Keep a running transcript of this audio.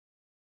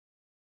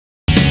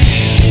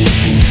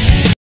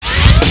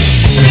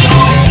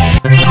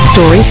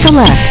Story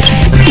select.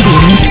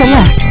 Scene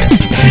select.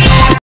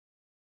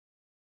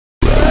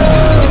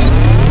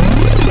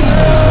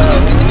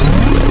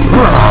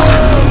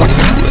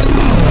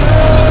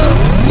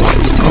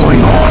 What's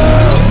going on?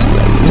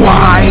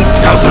 Why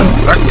doesn't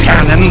the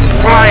cannon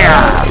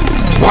fire?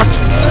 What's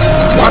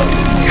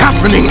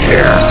happening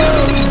here?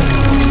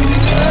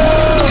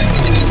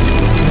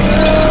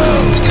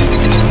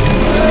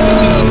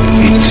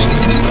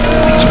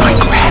 It's my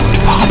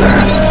grandfather,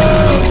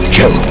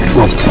 Gerald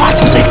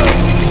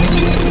Robotnik.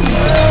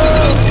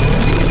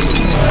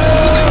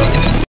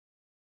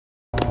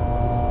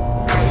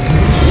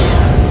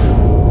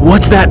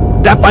 What's that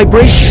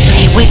vibration?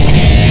 Hey, wait!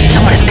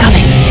 Someone is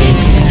coming!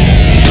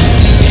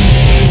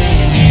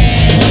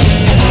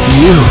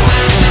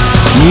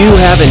 You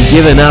haven't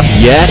given up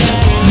yet?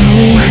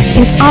 Oh,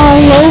 it's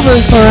all over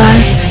for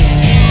us.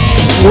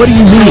 What do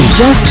you mean? I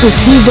just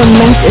received a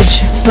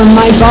message from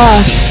my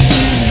boss.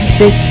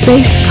 The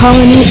space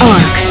colony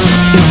Ark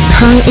is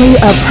currently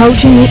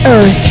approaching the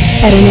Earth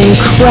at an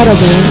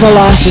incredible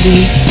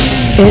velocity.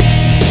 It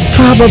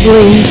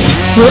probably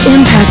will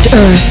impact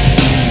Earth.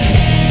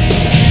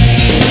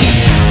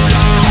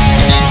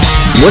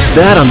 What's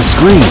that on the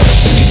screen?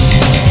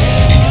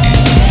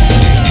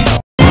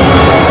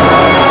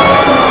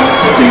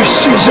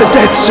 This is a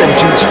death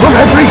sentence for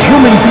every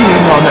human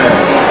being on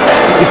Earth.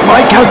 If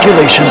my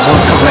calculations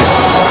are correct,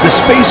 the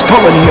space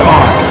colony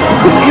Ark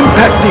will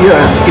impact the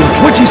Earth in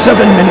 27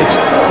 minutes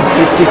and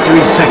 53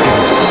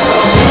 seconds.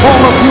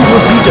 All of you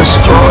will be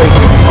destroyed,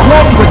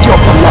 along with your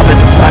beloved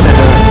planet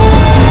Earth.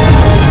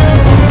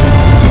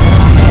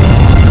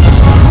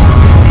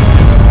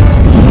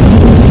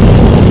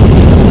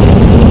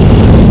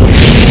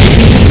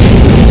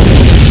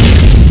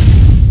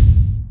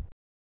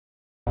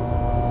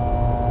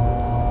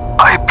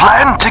 I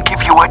plan to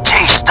give you a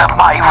taste of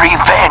my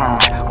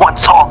revenge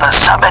once all the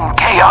 7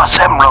 Chaos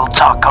Emeralds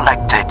are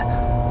collected.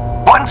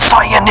 Once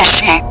I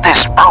initiate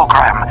this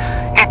program,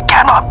 it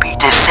cannot be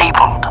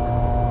disabled.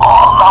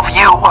 All of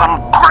you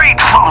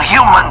ungrateful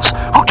humans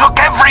who took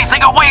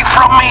everything away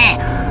from me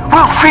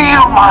will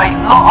feel my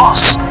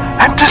loss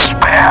and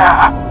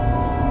despair.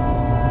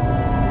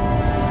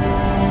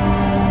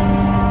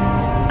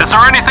 Is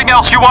there anything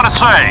else you want to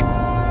say?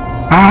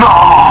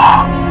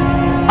 No.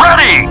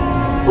 Ready!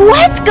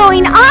 What's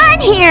going on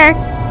here?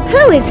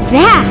 Who is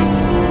that?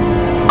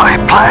 I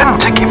plan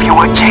to give you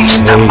a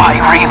taste of my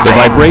revenge. The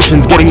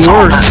vibration's getting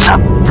worse.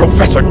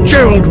 Professor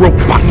Gerald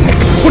Robotnik,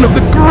 one of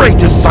the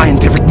greatest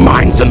scientific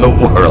minds in the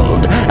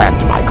world, and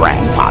my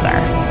grandfather.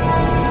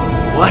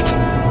 What?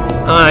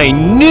 I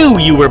knew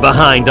you were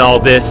behind all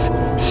this.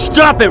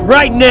 Stop it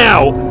right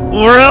now,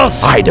 or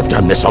else... I'd have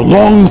done this a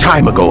long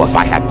time ago if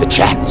I had the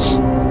chance.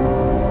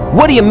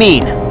 What do you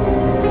mean?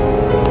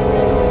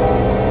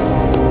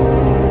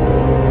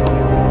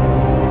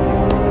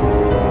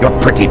 You're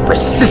pretty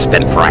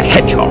persistent for a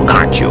hedgehog,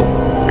 aren't you?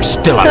 You're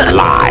still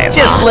alive.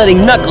 Just huh?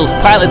 letting Knuckles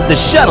pilot the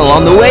shuttle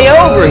on the way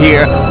over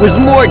here was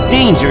more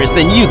dangerous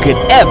than you could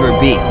ever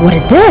be. What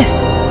is this?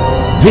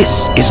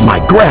 This is my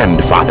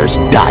grandfather's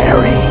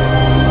diary.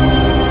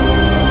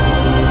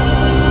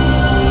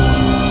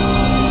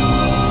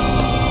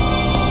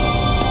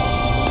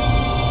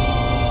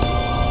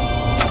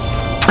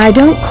 I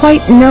don't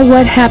quite know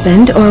what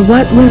happened or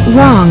what went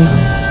wrong.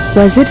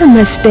 Was it a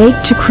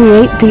mistake to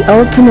create the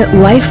ultimate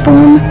life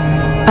form?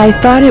 I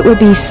thought it would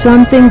be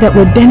something that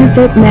would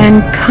benefit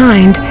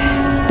mankind,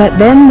 but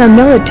then the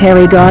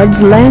military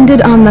guards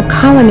landed on the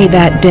colony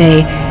that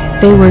day.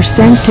 They were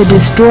sent to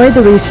destroy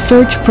the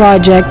research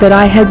project that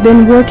I had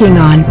been working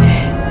on.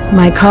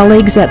 My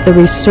colleagues at the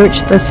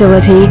research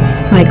facility,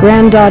 my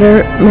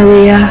granddaughter,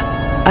 Maria,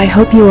 I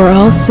hope you are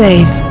all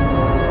safe.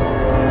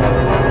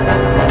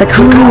 The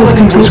colony was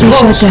completely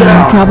shut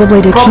down,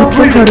 probably to keep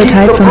the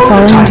prototype from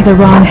falling into the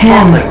wrong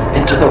hands.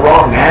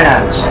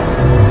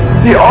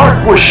 The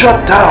Ark was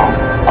shut down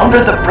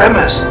under the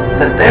premise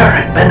that there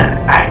had been an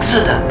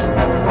accident.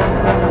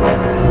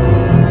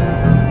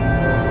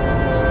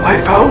 I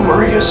found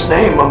Maria's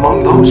name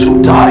among those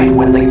who died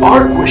when the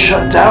Ark was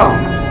shut down.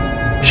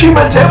 She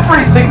meant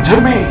everything to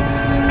me,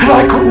 and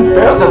I couldn't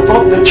bear the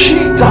thought that she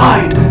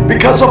died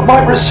because of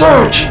my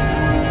research.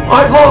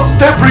 I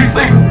lost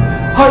everything.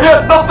 I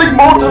had nothing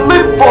more to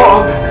live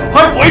for.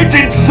 I went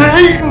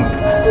insane.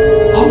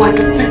 All I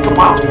could think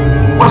about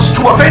was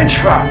to avenge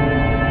her.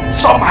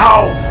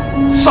 Somehow,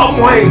 some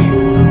way.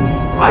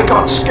 I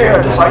got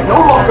scared as I no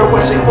longer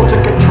was able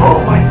to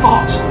control my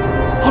thoughts.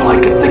 All I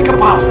could think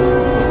about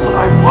was that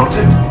I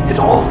wanted it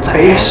all to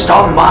Based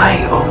on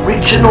my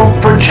original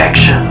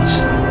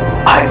projections,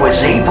 I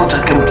was able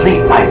to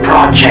complete my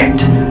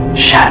project,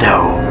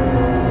 Shadow.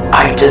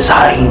 I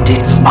designed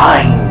its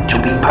mind to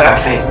be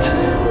perfect,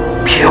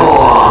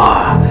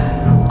 pure.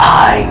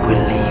 I will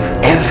leave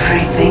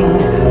everything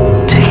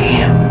to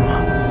him.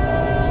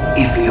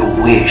 If you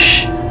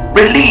wish,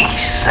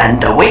 release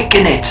and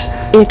awaken it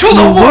If to you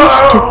the wish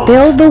world. to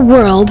fill the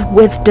world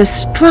with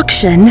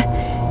destruction...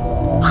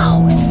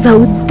 Oh,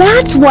 so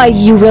that's why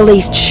you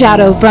released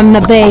Shadow from the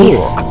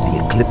base.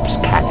 The Eclipse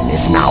cannon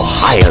is now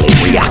highly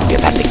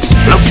reactive and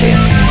explosive.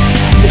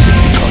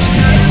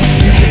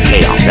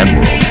 Chaos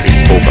Emerald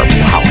is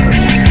overpowered.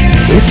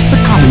 If the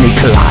colony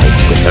collides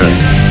with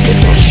Earth, it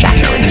will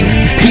shatter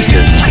into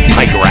pieces like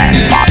my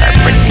grandfather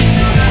predicted.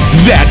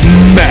 That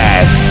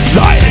mad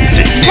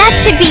scientist! That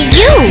should be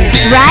you,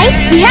 right?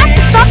 We have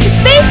to stop the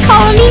space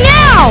colony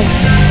now!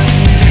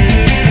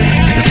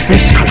 The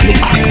space colony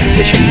arc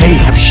position may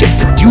have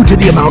shifted due to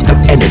the amount of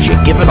energy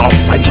given off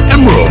by the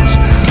emeralds.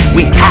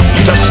 We have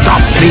to stop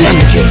the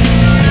energy.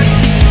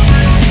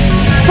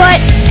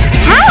 But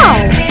how?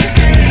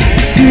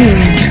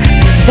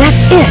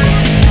 That's it.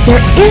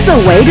 There is a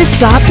way to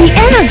stop the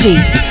energy.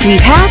 We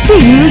have to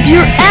use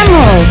your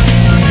emerald.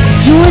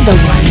 You're the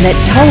one that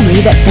told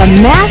me that the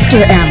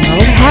Master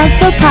Emerald has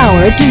the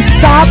power to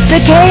stop the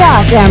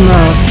Chaos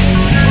Emerald.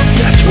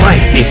 That's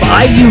right. If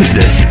I use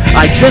this,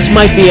 I just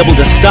might be able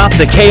to stop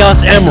the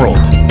Chaos Emerald.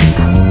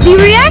 The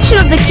reaction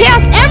of the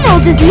Chaos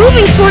Emeralds is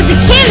moving toward the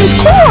cannon's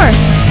core.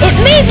 It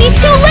may be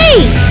too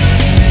late.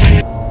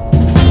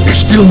 There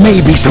still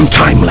may be some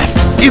time left.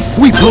 If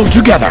we pull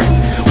together,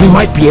 we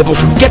might be able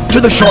to get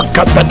to the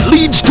shortcut that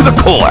leads to the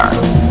core.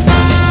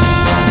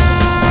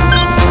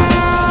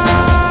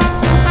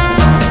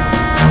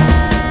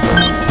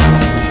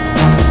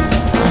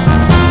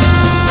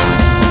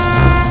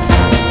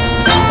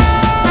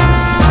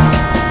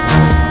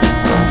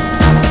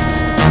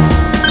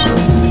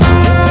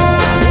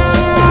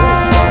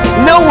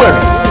 No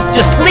worries.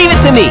 Just leave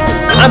it to me.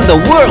 I'm the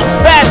world's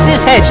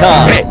fastest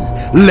hedgehog.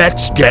 Then,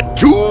 let's get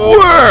to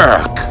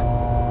work!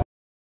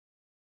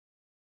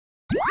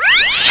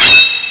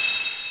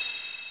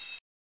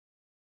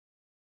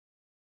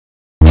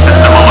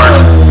 System alert.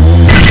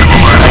 System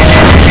alert.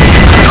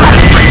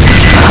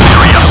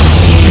 Area.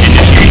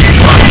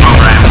 Initiating run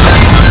program.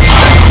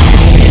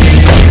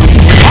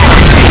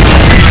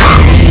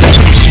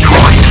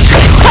 Destroy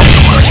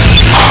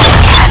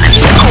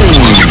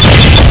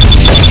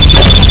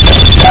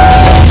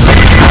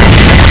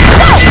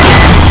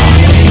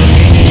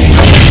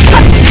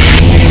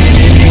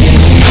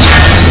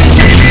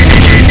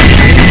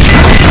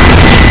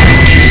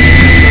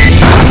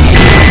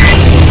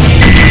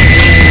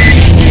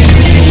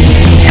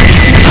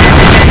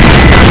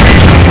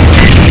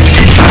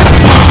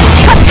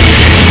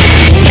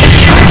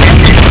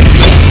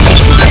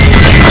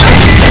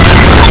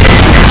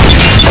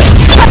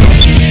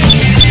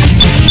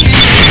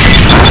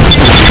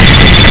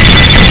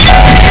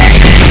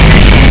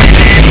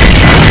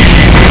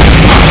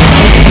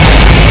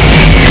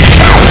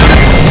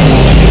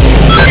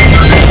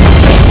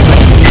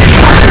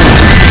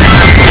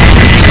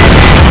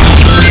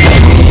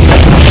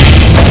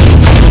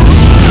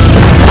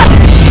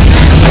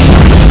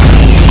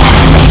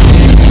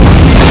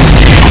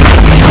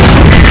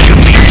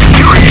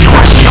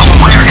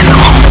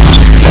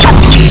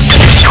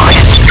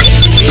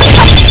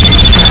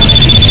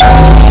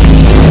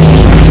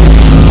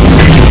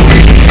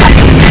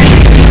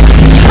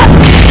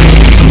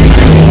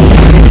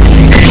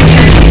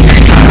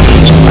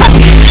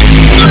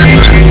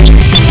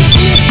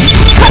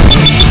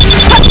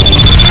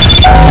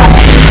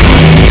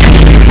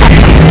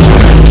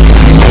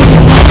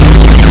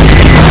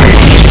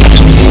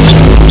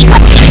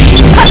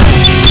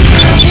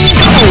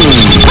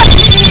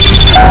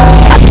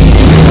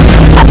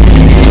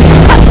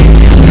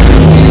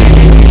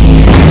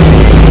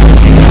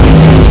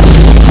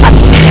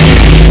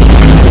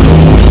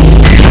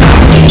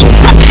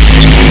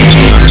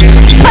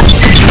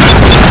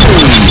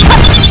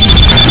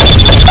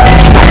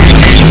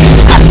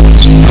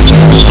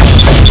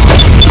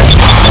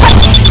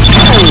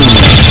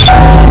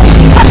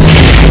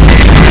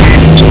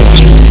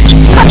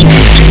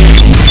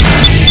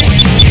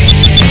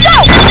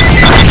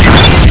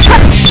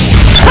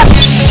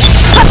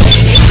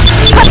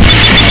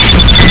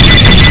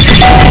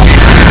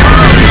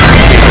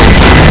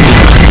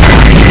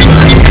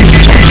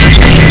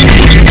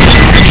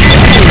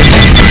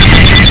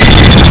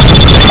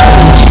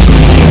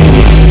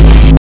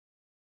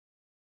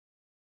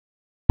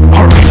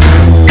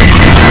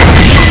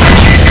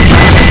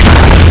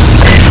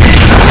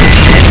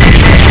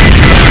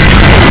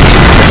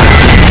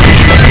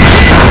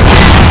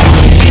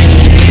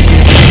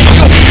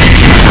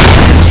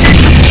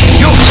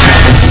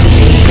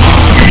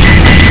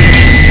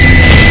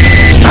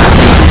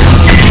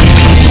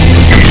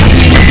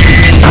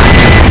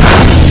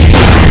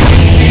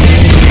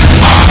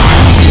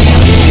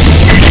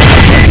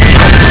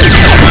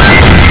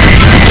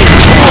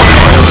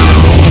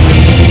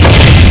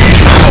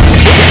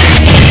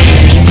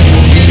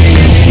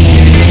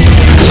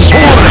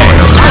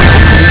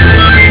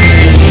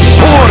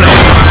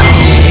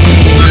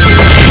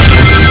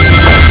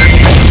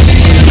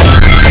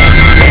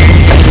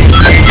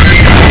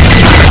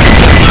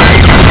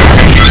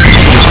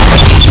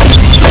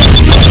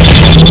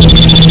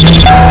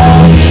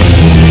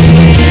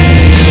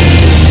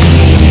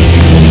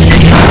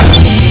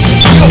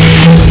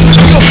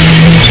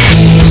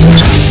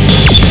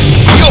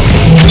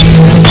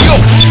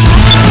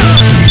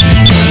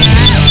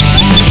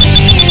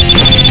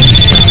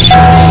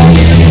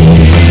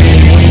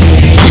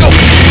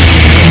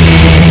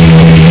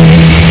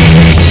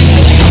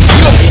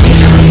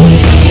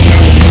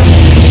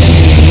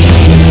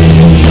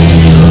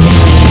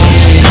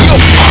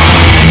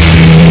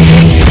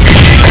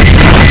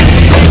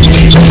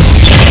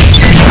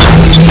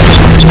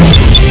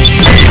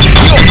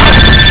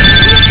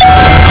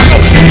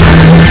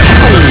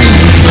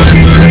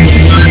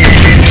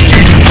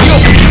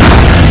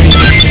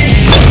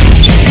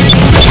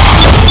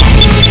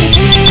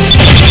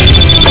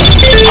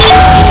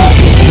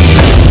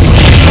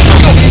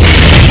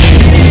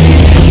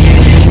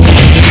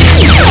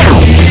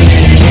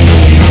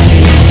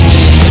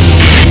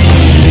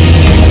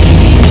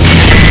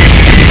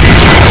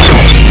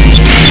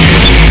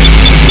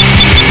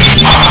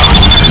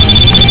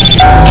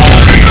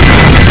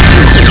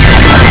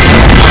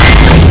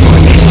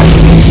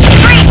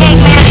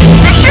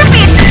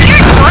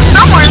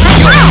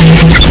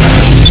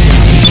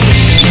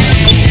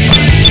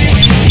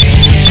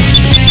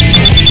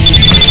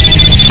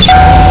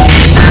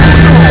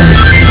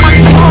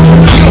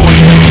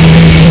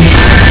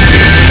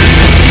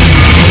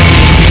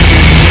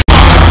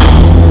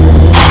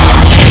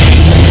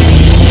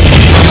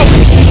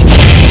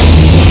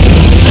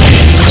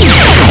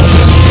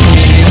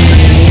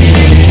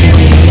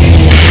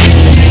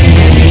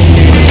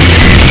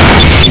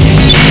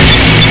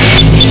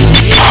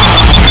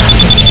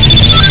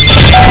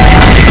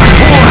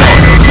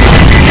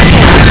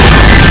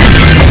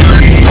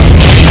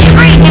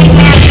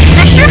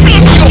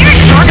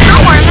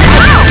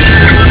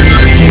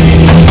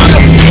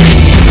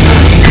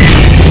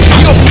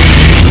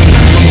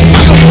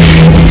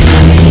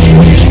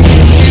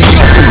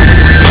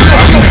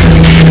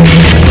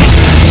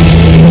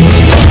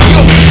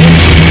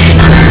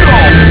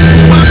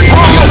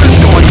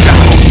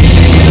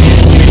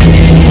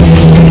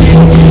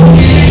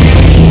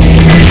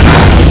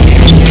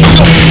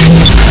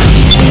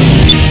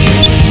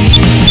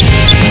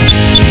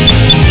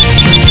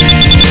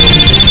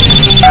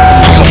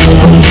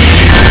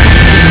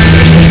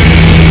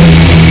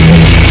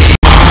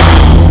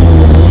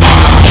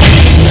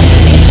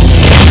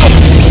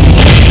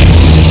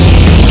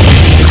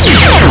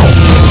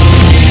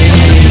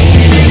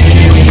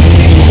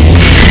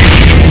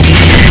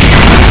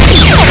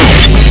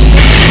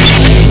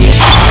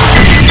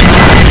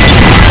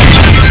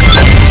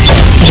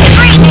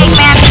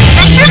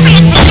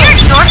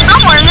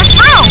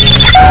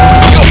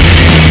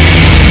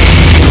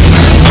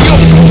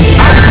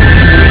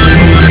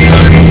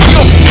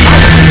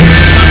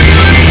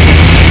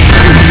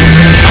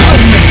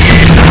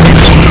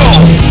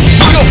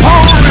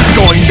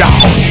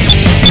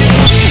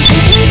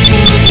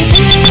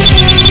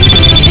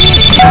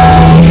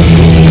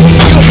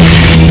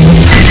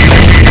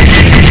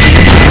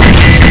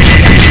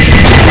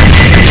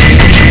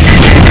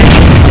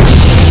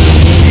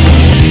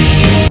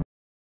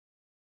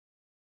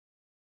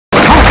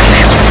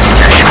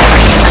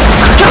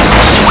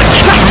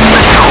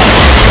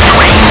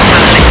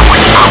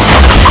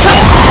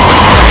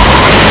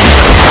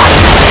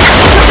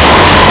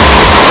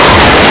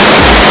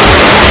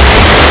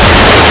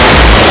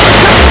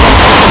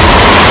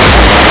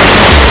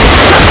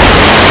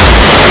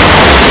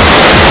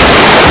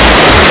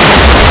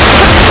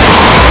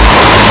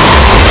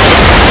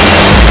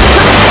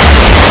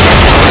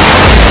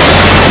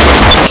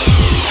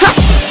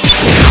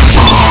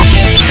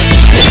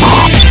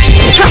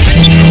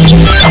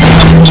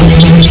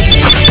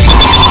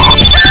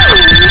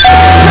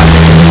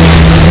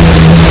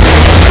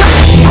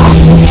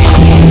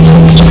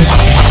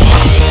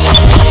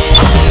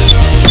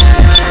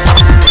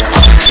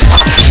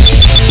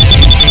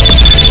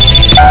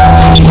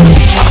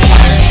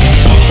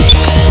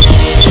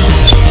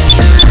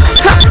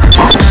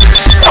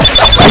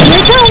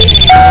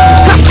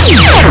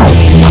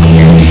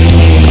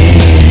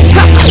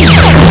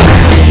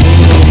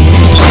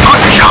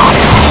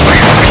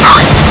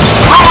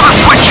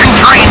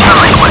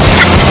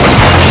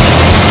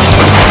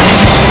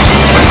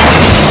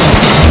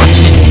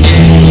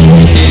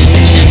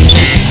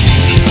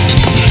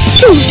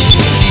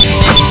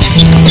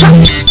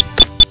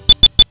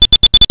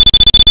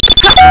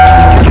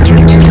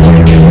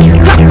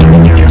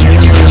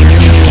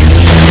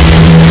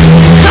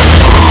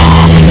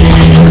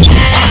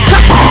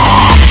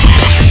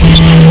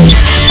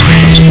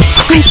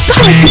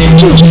psychic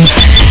juice.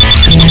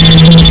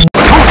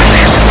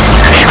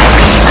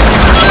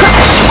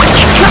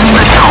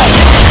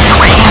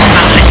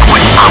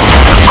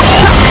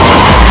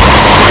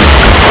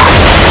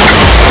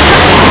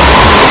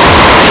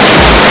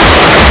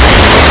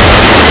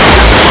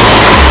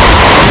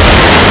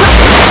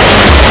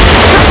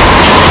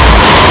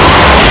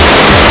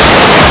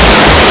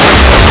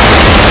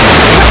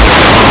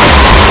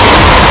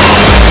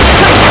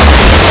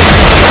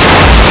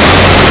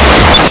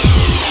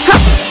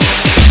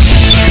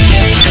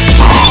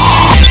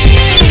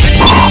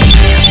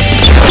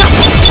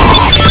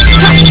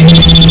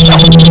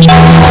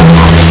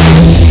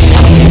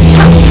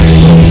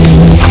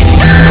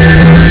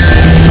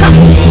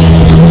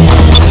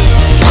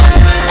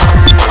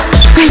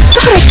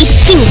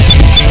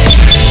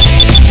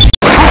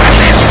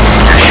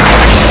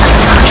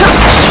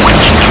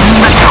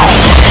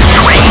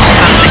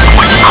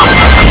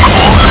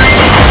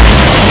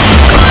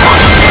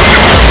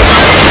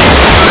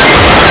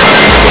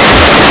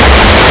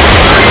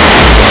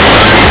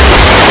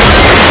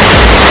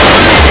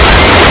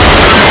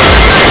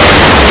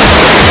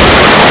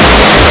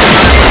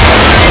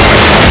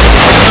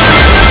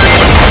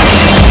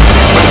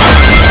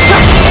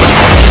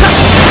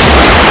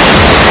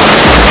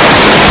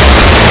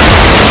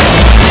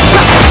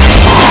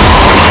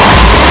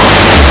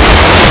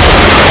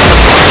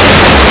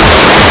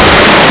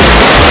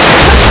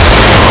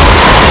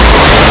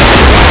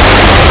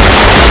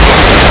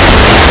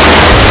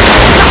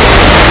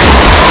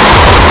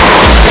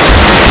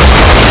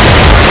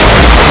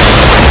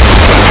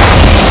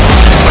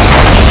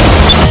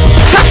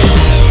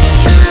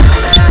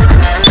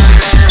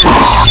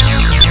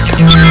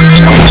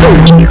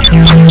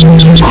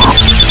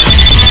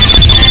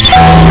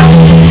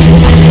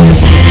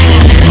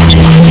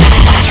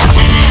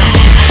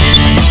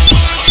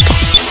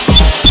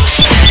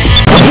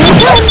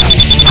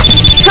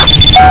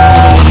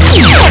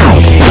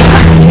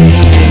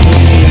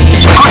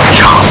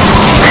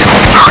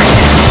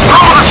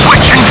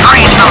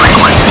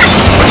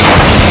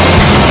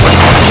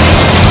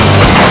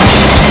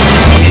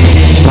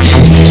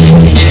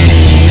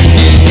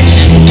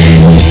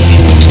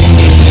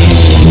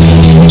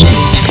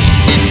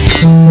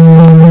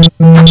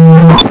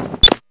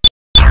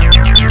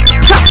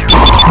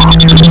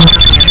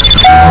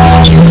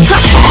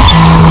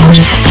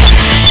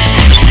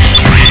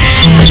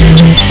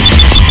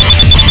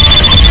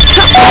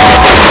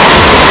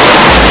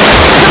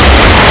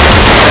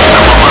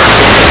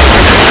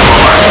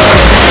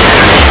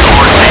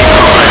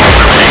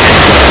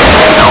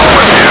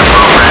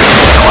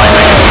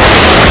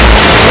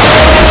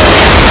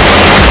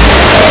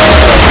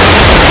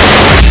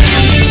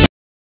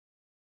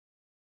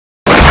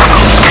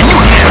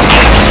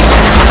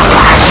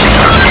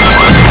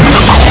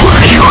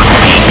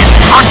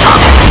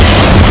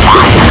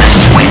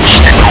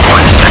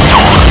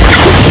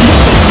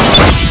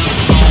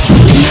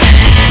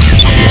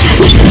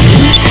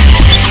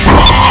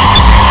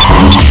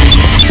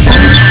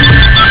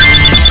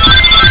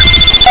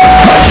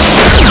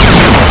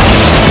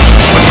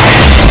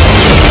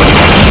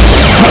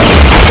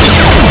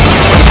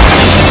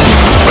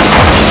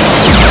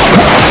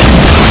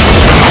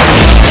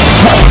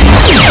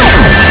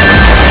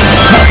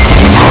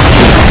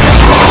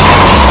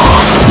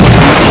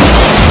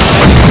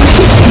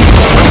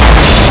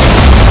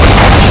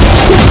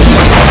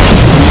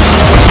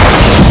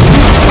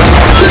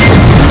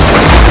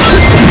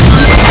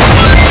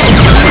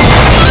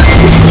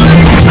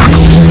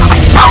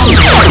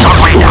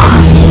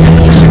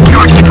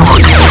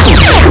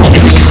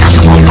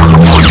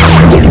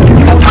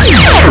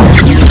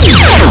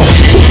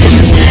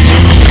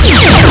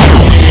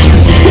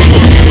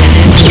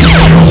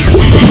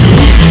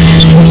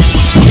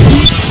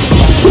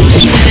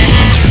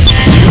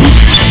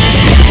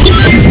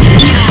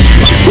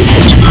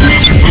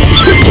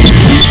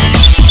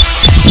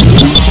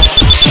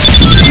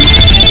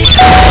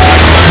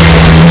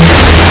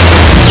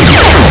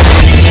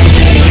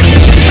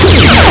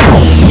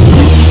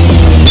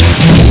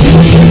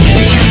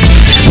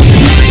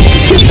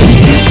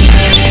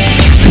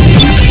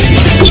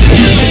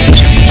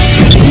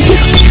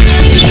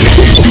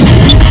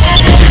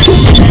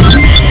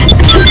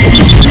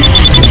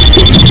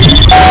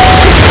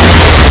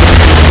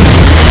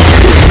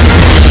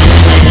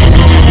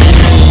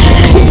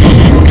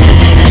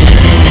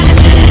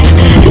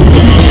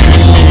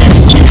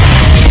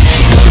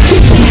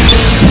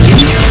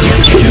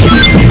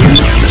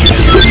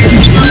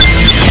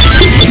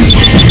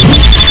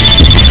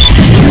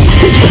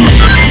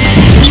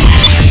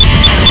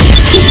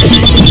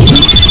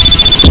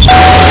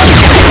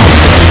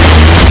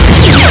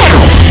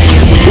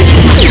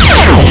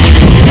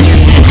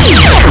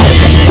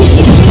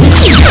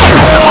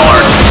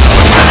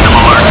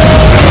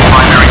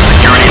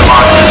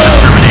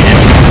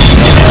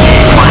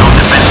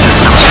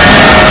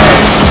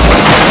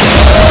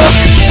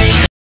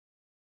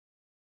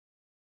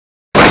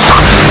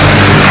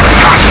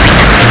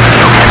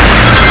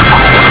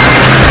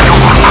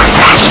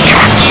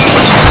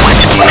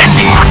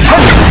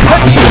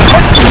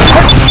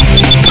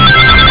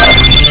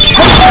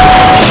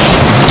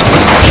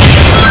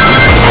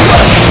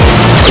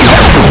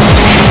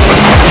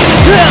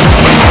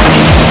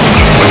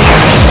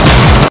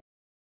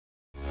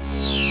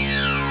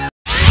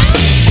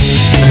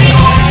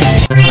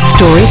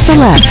 Story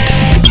select.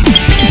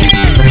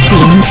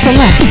 Scene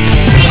select.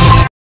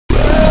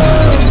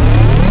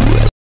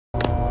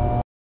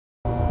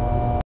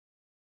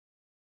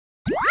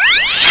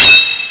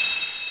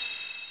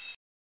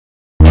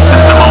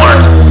 System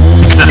alert.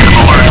 System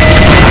alert.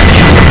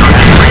 You're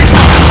entering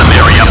system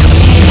area.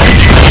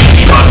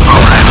 Debug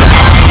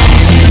program.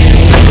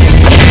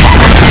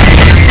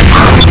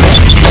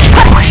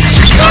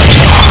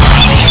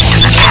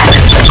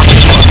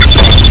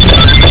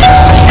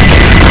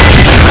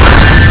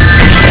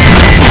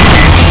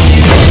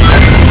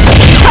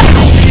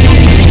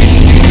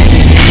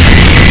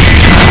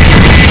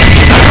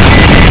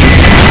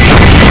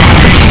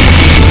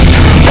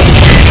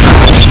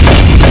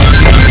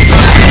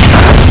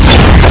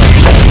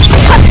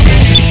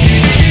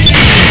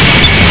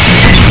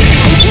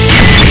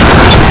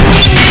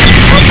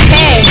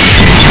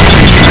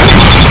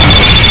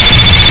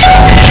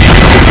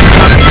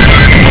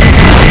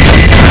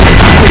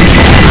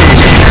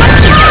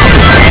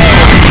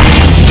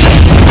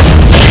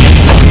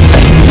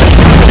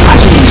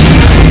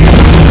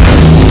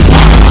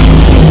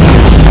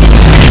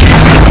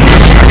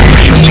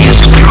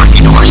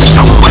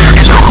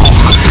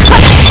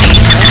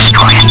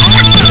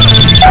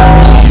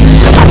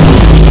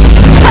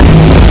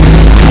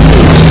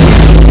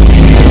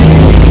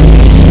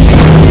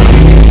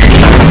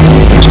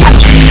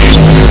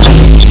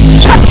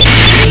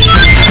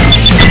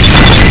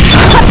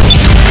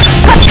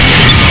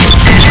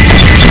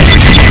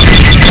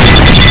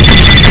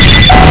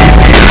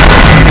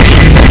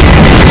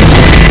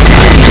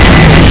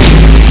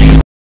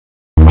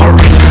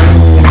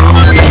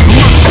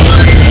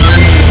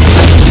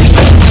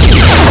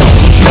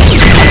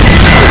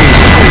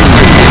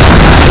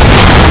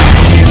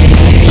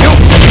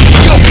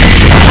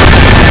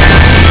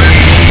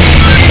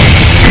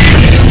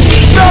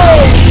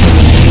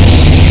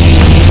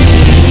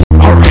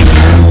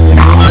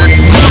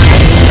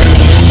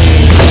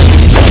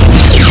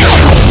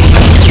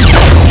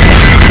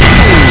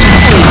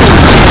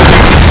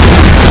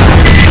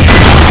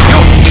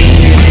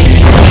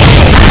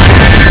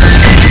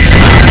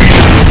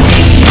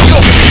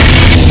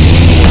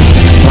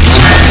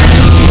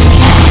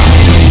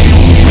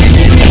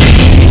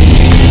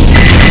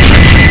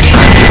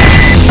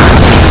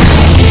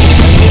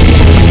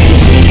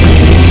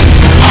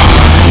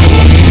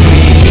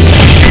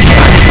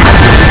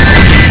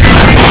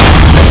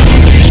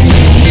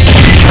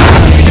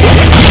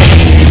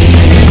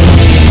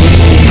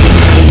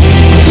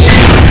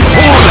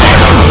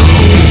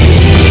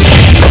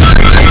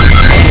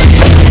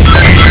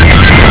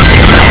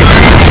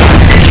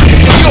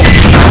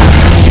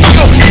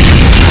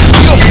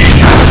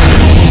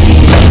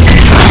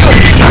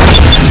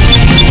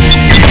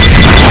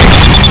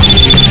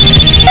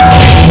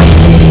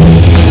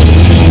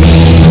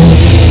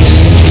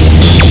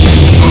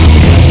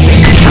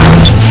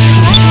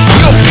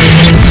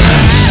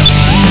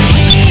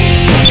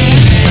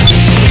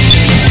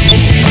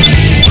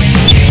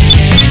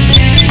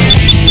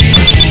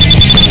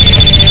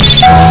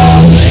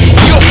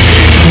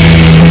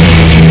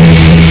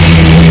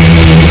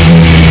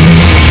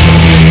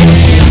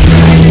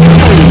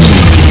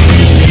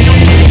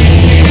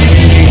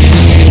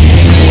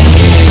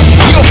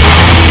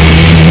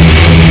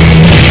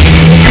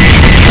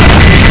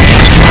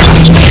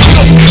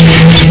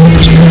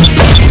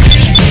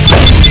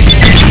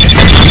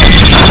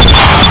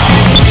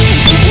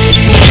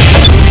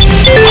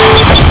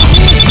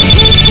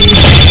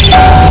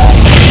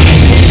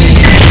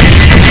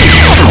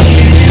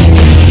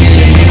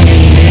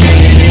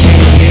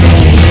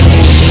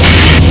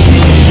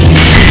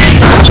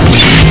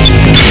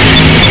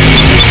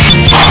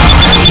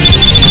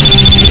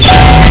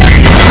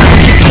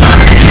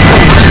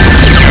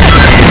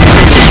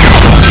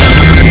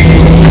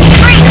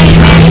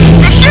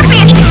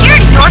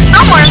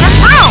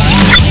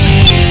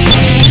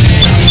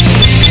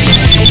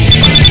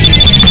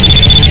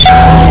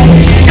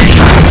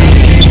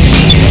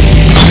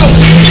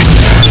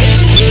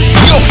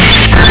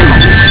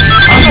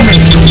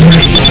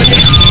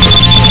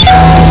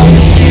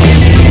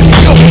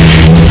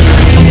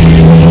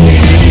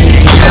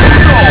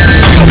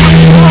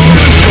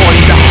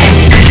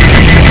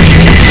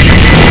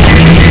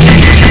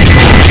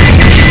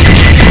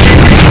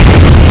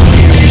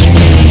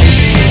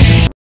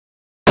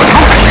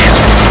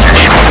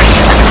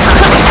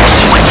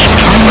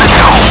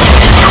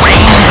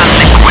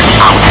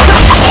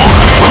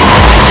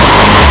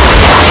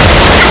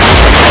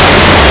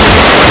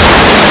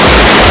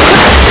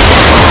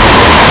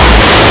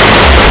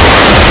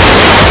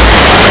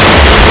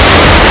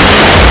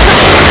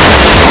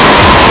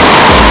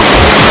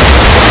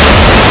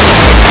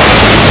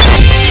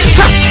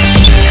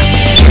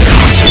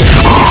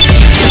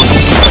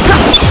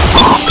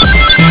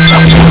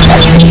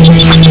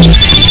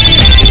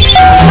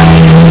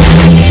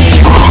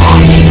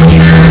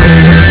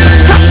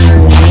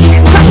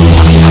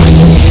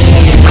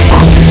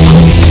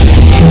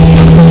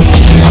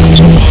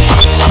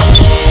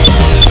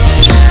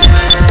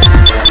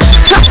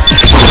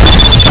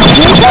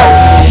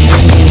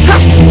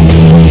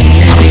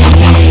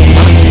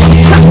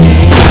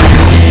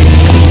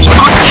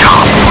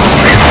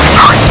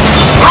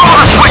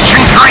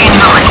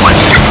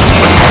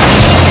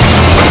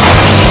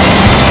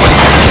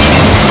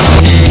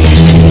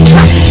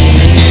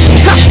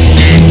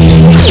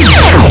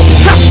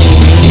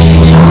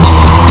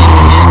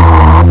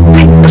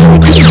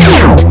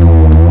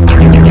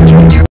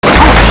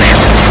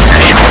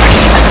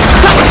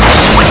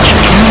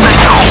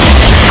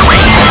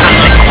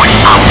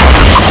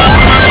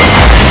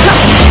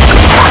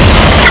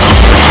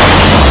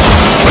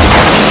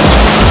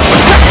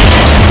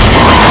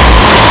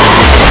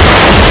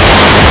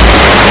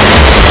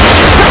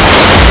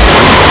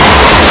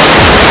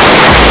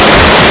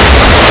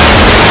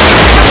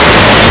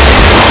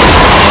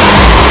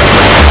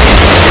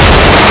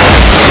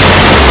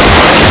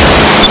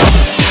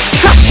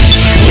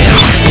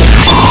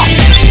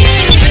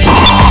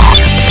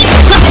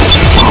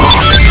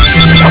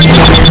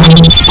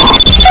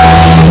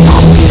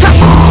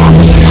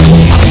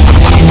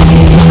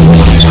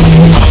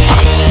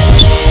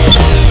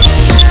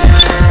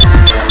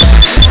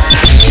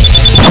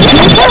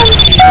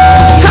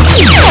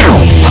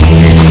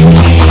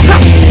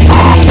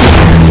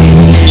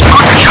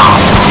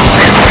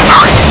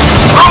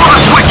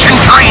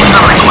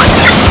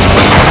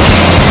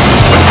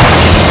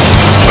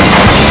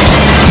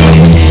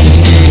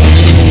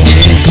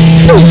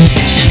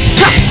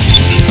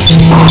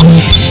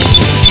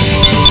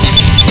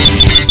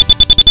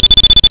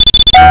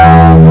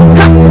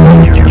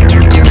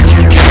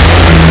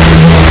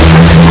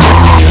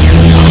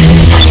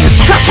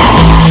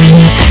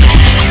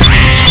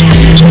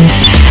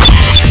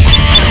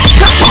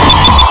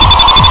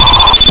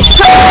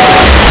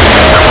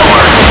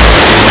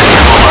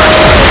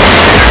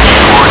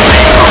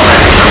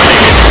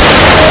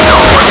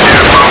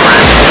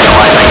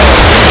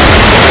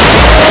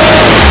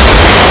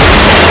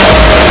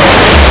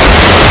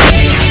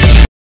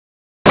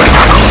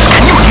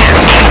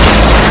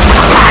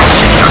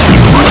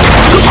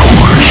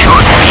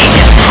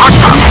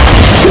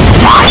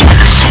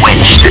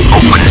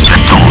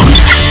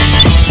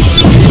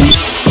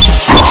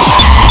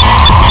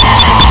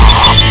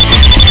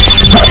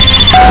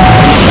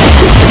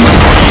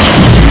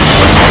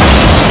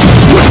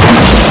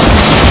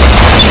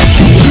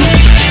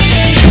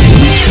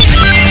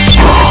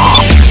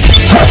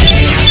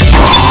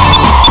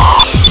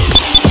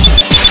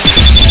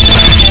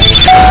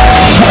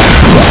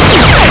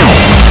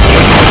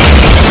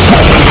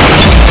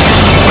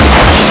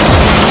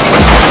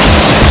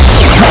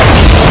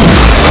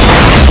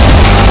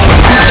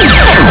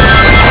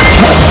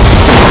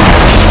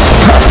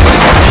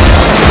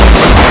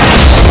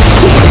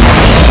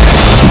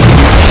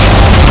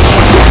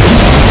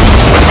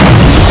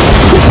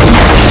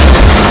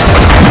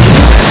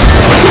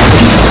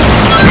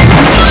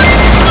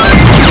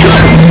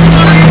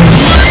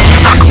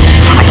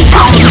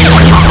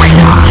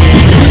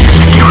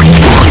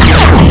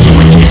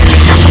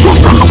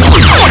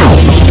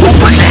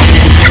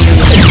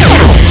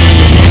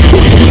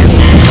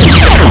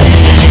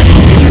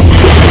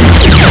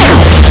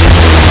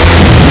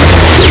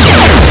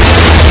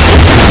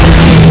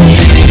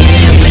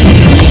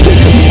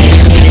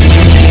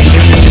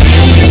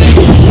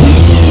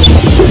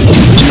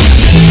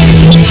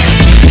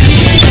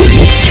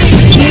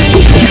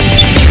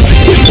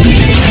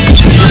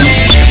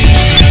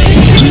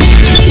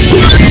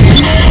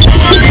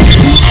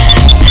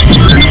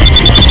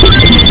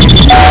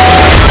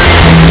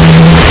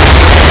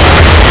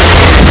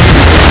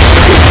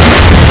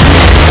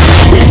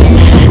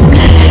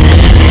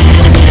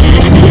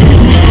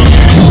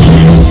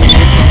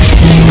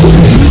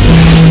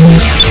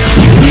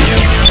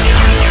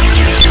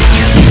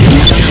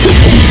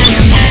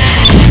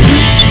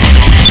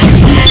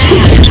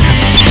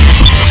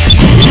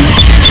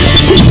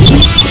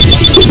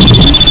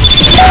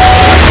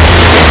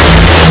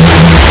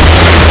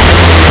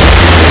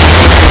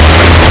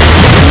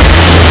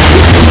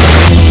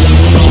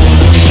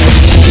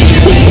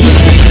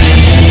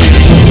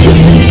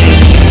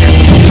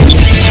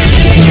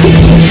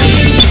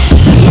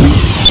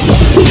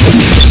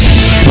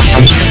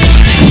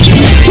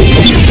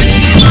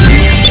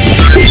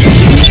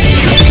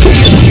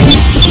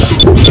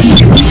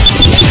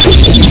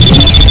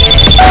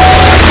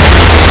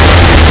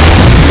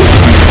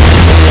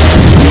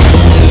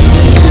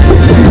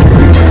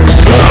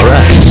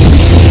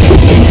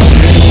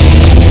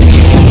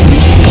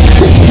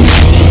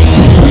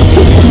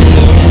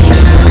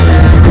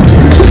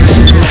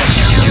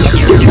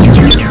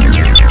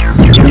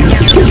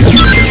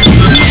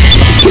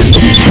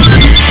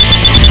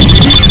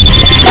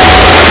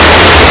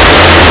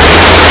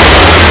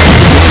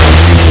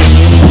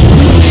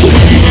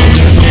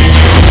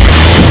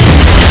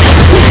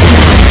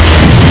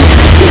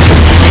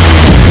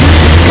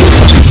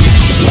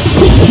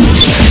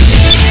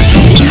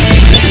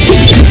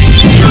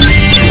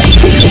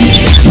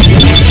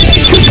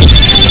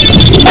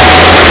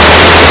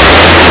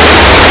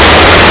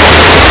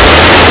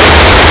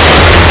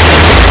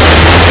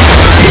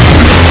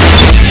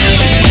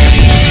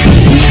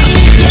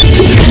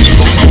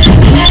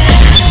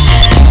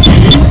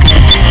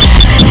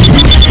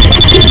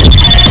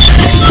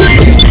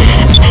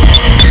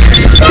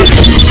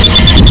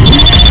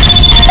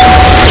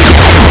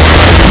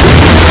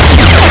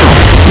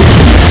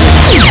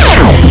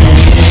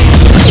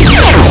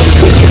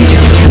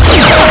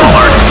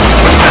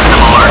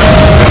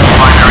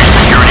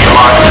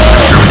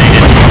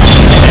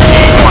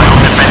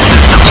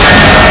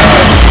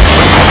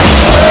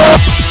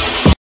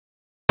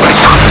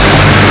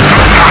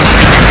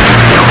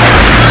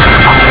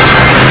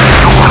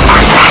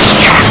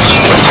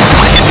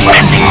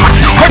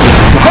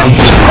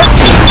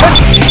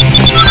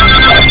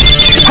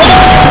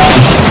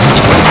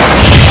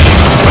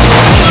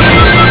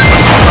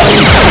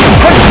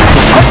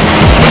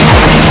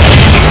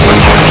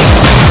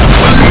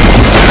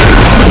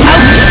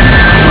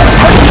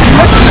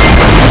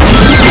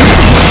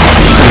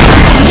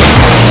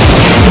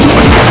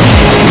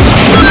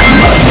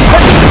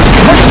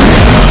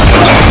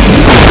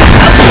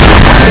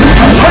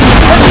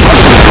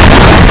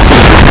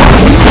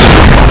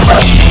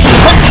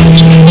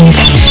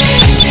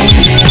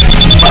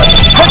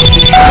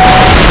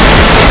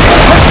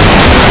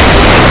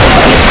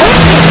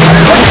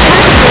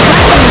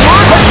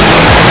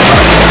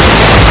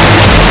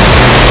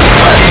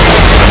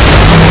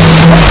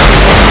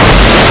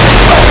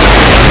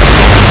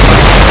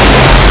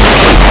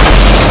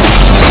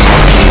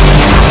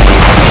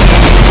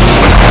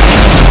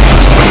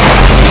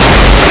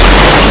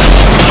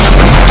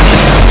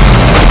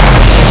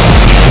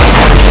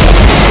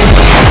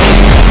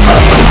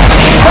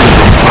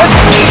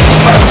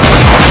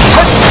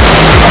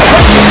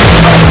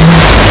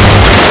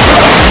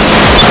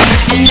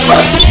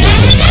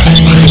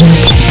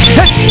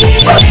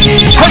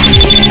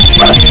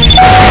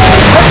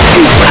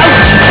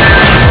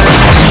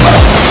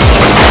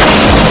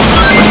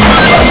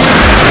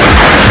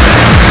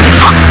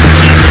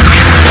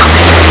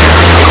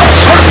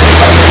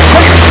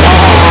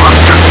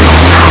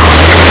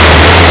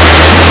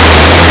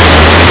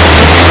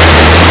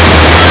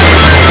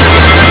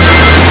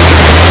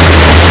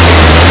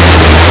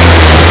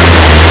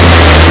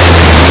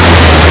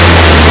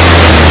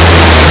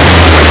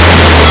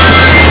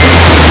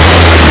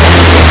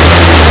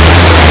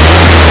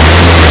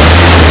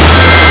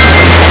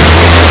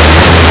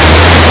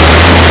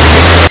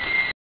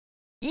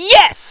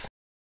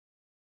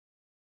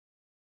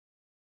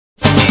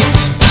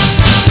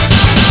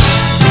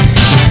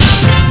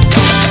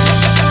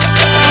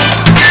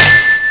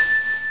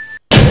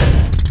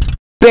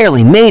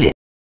 barely made it.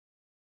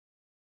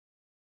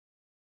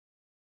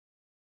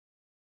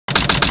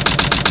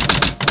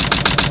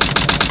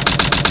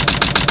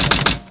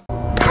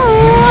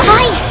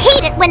 I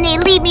hate it when they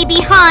leave me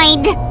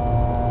behind.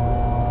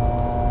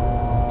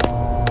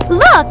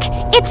 Look,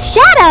 it's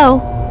Shadow.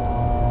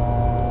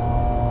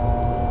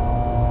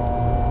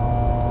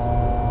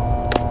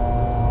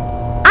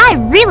 I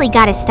really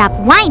gotta stop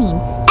whining.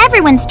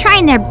 Everyone's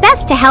trying their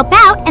best to help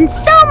out, and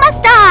so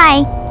must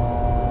I.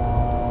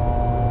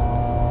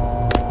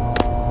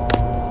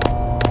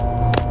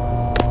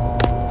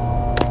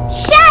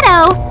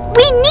 Shadow,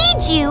 we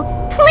need you.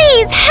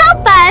 Please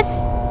help us.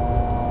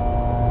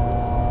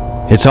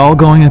 It's all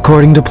going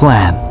according to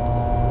plan.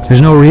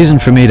 There's no reason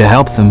for me to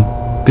help them.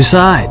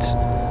 Besides,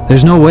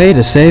 there's no way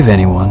to save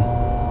anyone.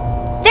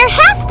 There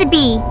has to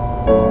be.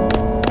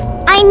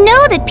 I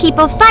know that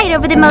people fight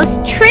over the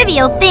most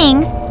trivial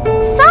things.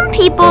 Some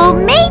people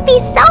may be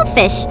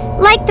selfish,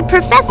 like the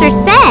professor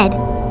said.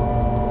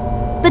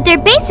 But they're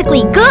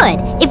basically good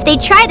if they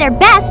try their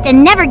best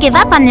and never give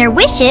up on their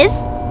wishes.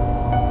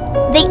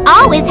 They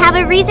always have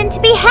a reason to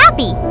be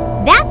happy.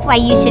 That's why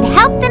you should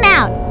help them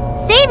out.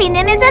 Saving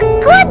them is a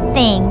good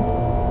thing.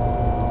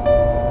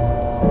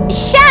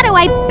 Shadow,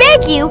 I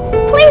beg you,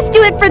 please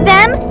do it for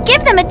them.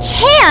 Give them a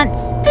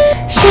chance.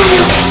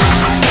 Shadow,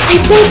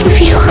 I beg of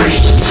you,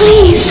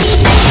 please,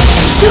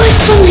 do it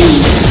for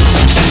me.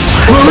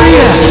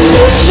 Maria!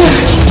 Future,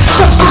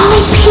 for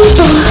all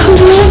people who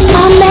live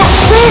on that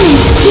planet,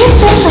 give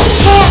them a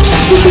chance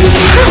to be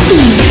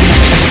happy.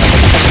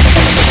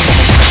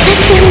 Let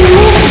them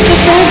live for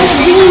their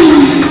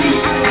dreams.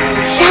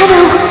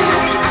 Shadow,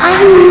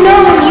 I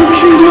know you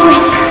can do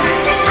it.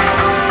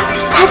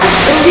 That's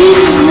the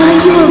reason why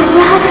you were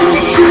brought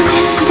into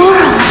this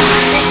world.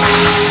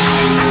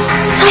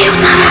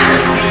 Sayonara,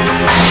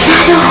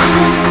 Shadow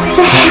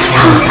the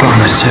Hedgehog. I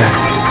promised her,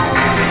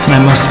 and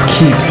I must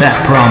keep that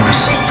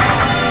promise.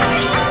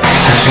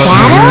 That's what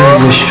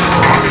Maria wished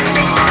for.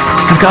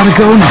 I've got to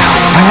go now.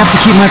 I have to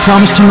keep my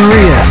promise to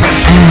Maria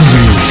and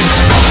you.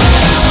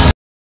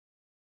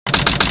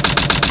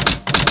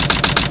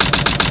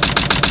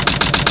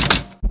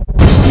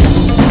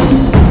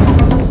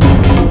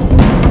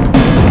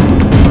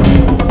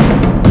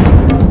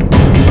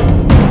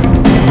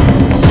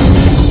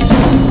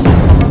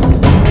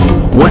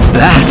 What's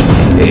that?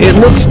 It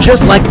looks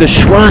just like the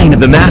shrine of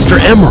the Master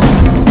Emerald.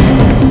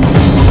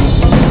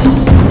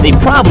 They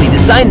probably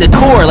designed the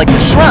core like the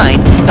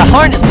shrine to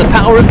harness the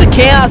power of the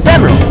Chaos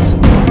Emeralds.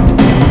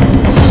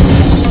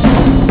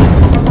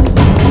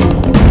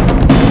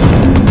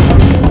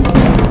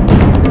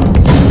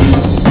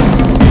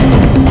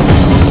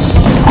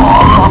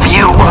 All of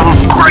you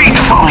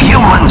ungrateful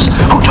humans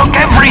who took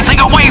everything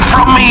away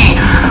from me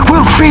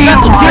will feel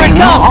my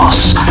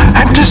loss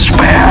and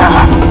despair.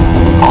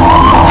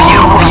 All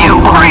of you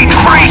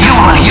grateful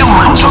humans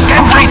who took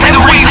everything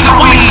away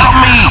from me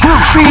will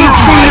feel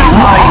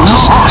my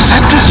loss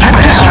and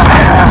despair.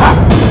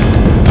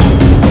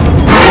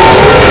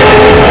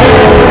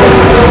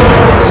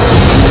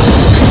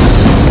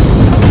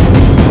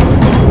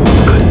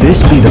 Could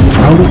this be the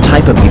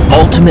prototype of the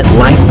ultimate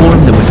life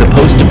form that was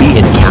supposed to be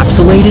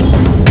encapsulated?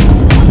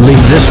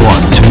 Leave this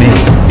one to me.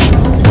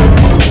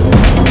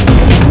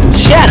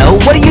 Shadow,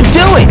 what are you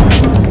doing?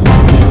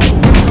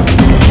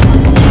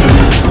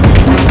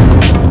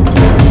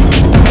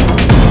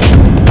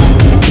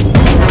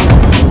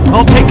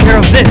 I'll take care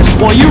of this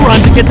while you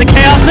run to get the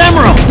Chaos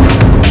Emerald!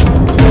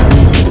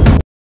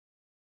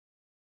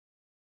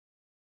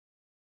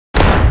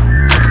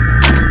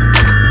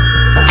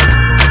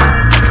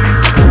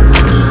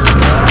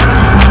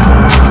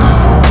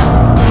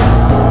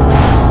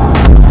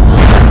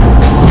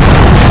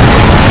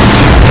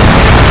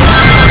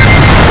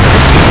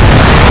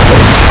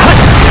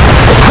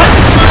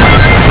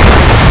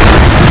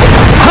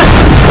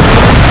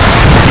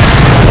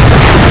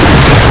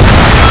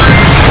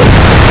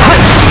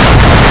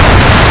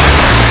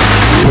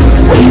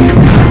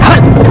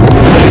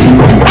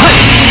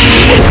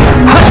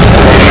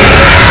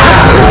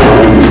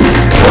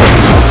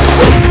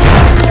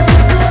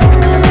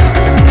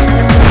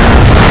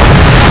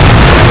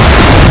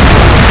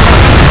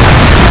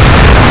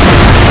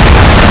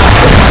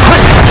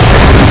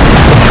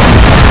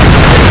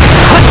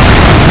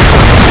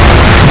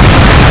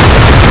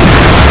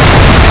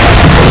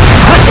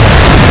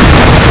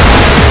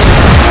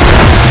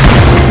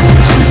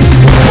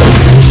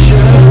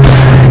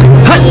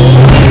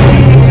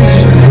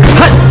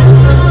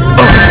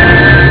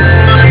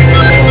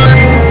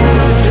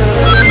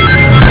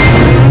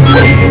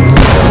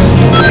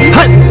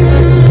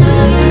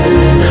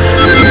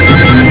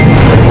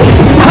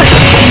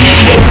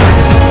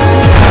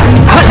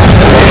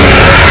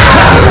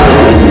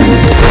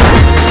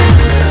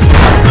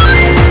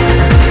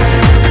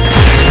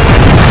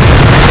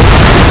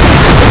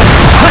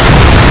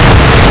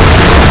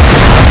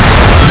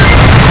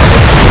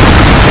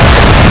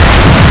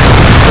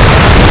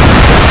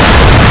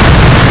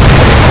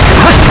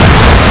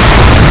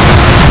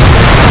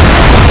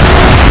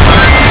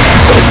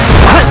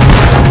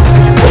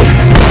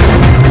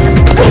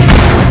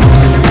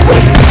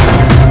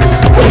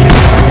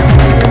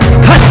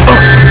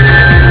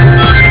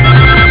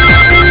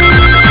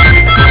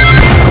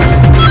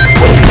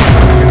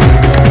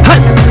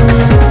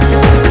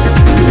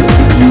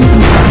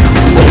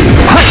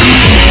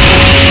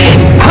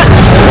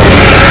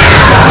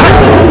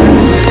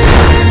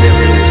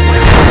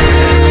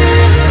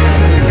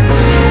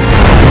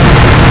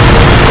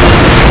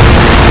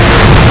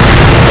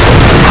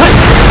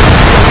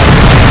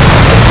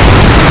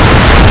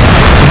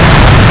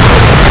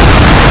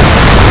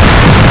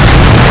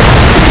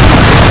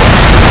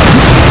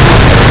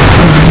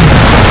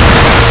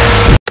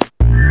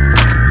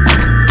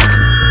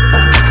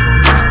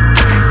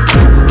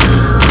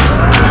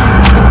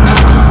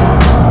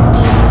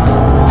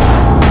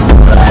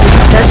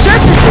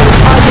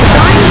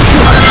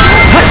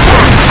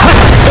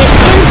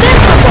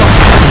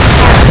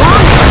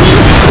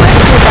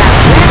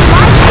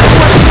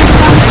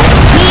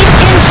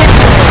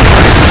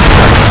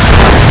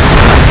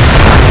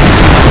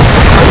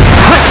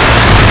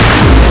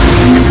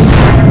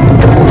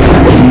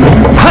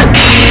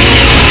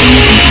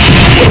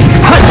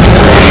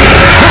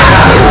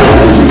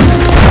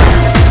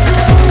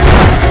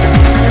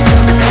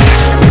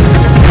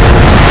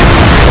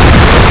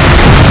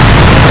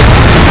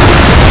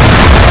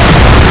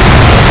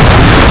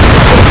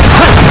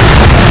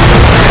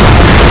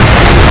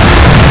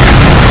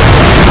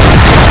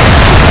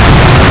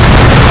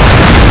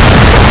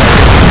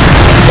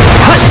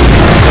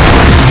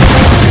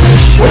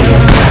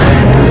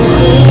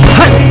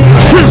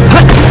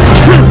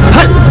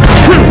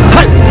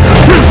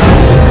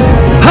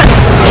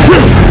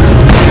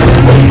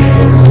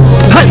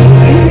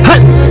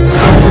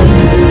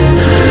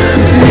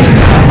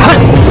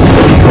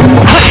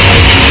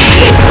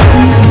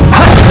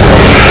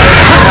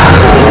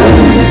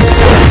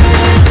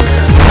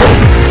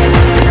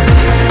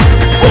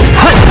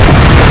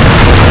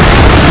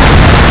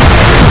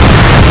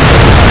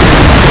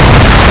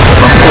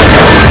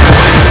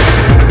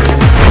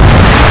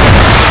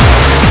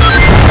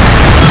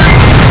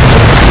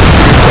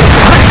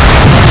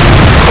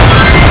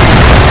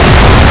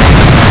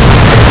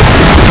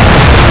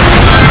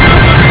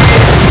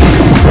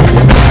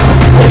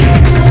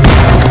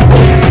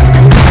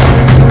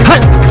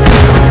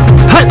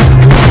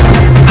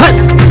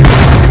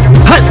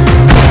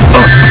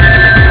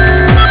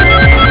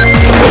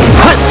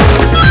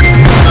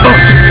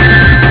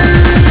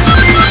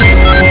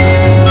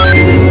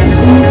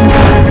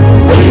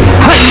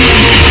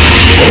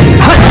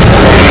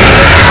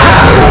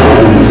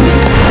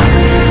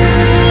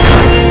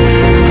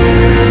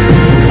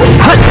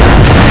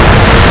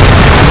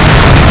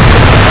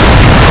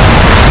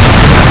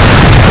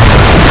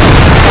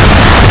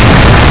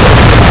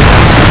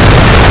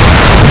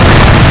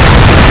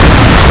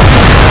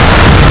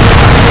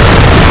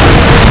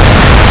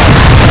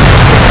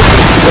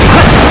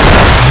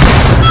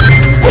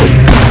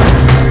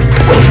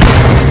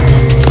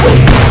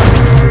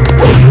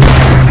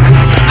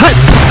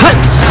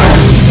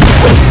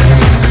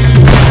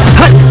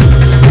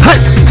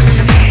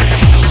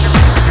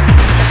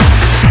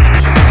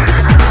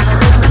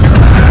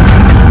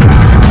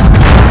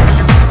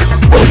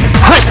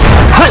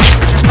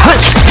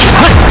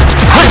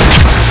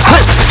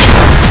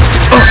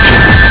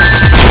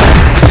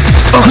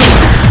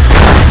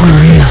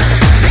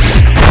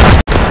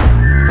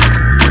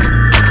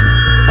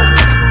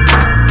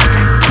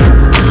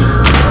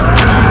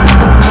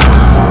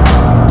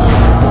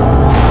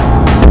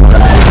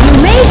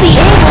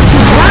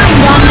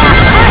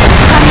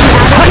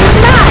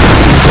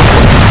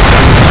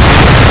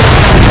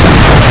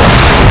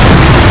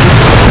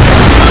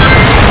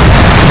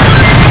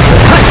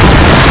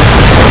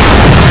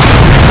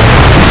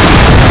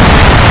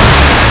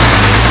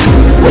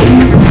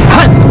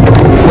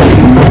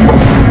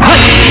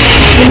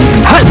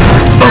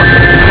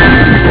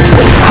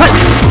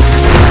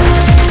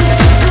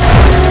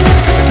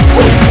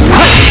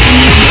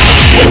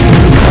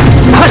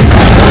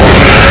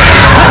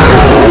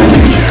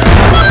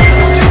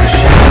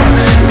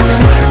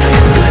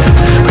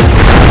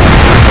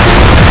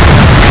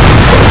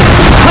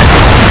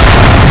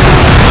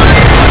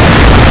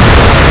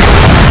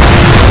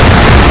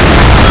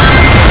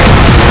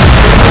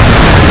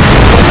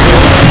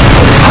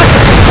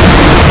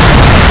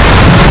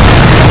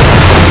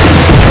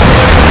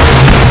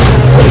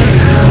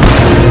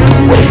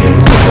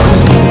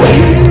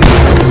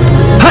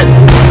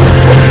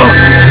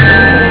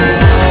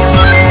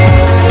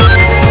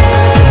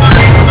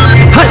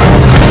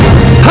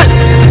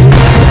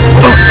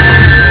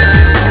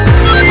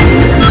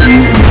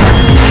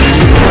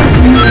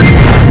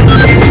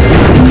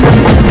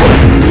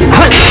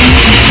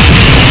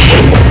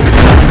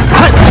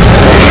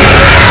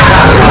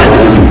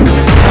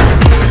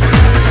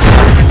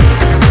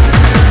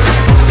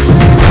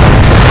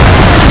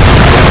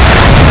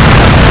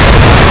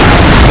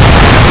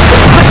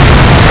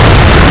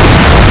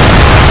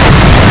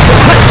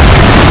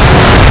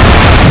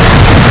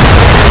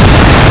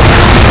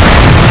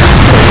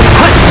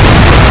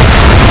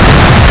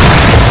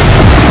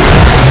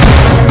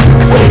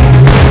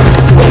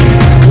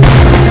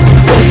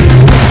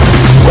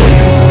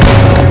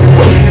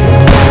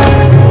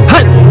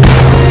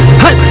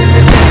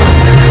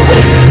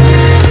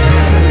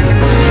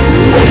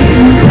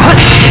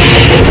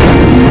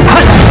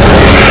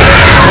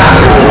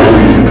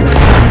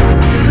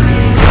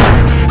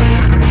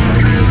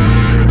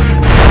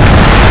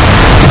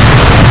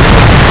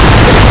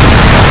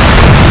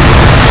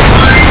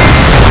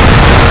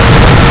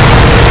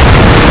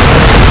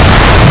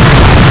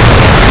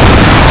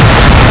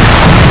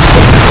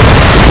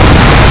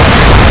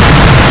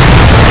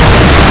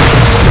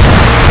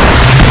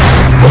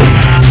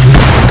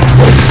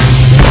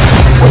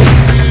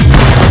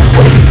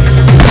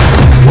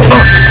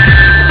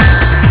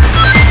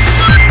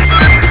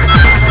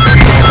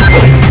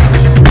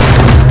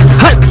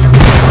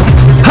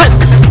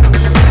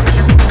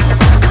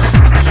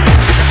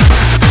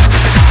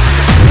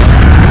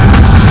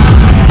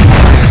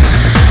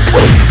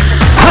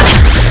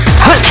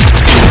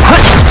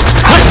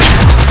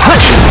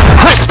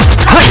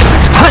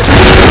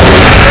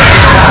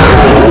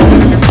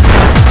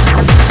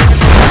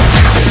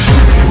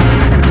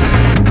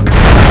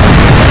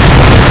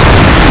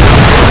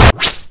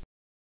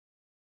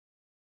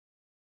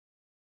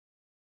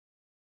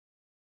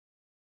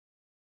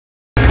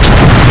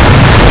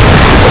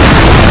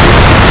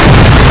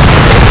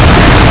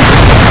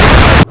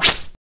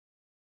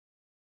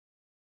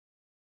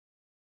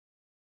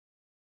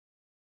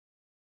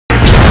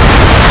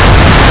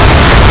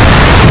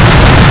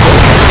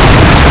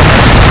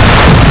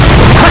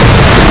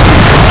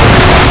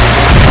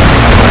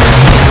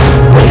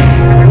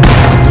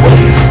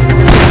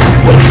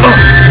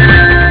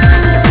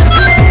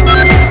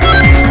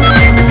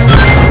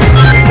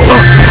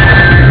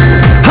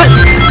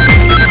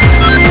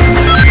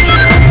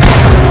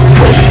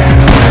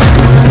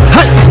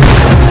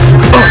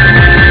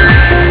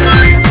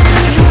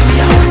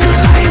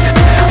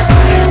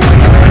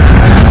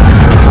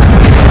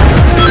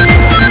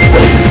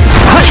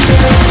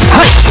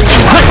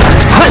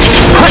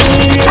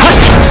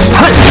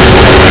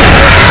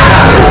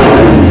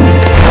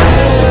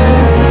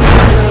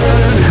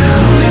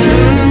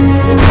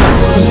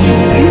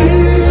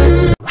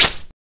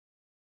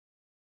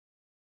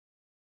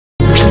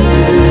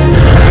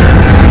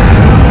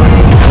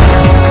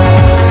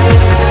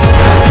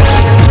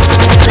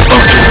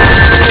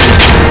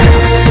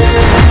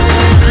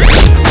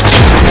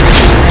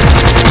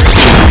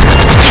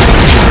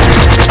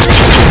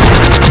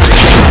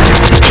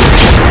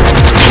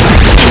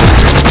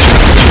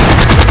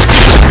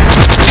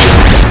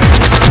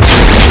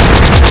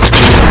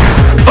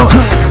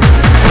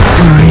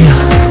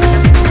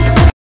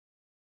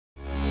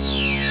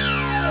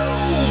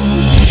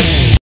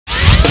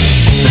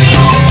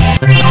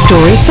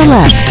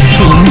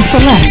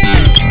 select.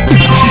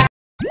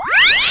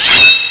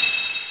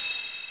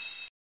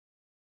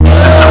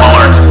 System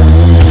alert.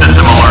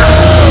 System alert.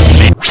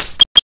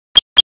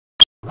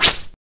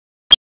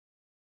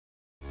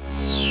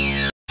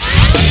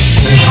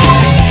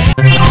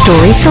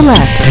 Story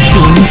select.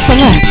 Scene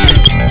select.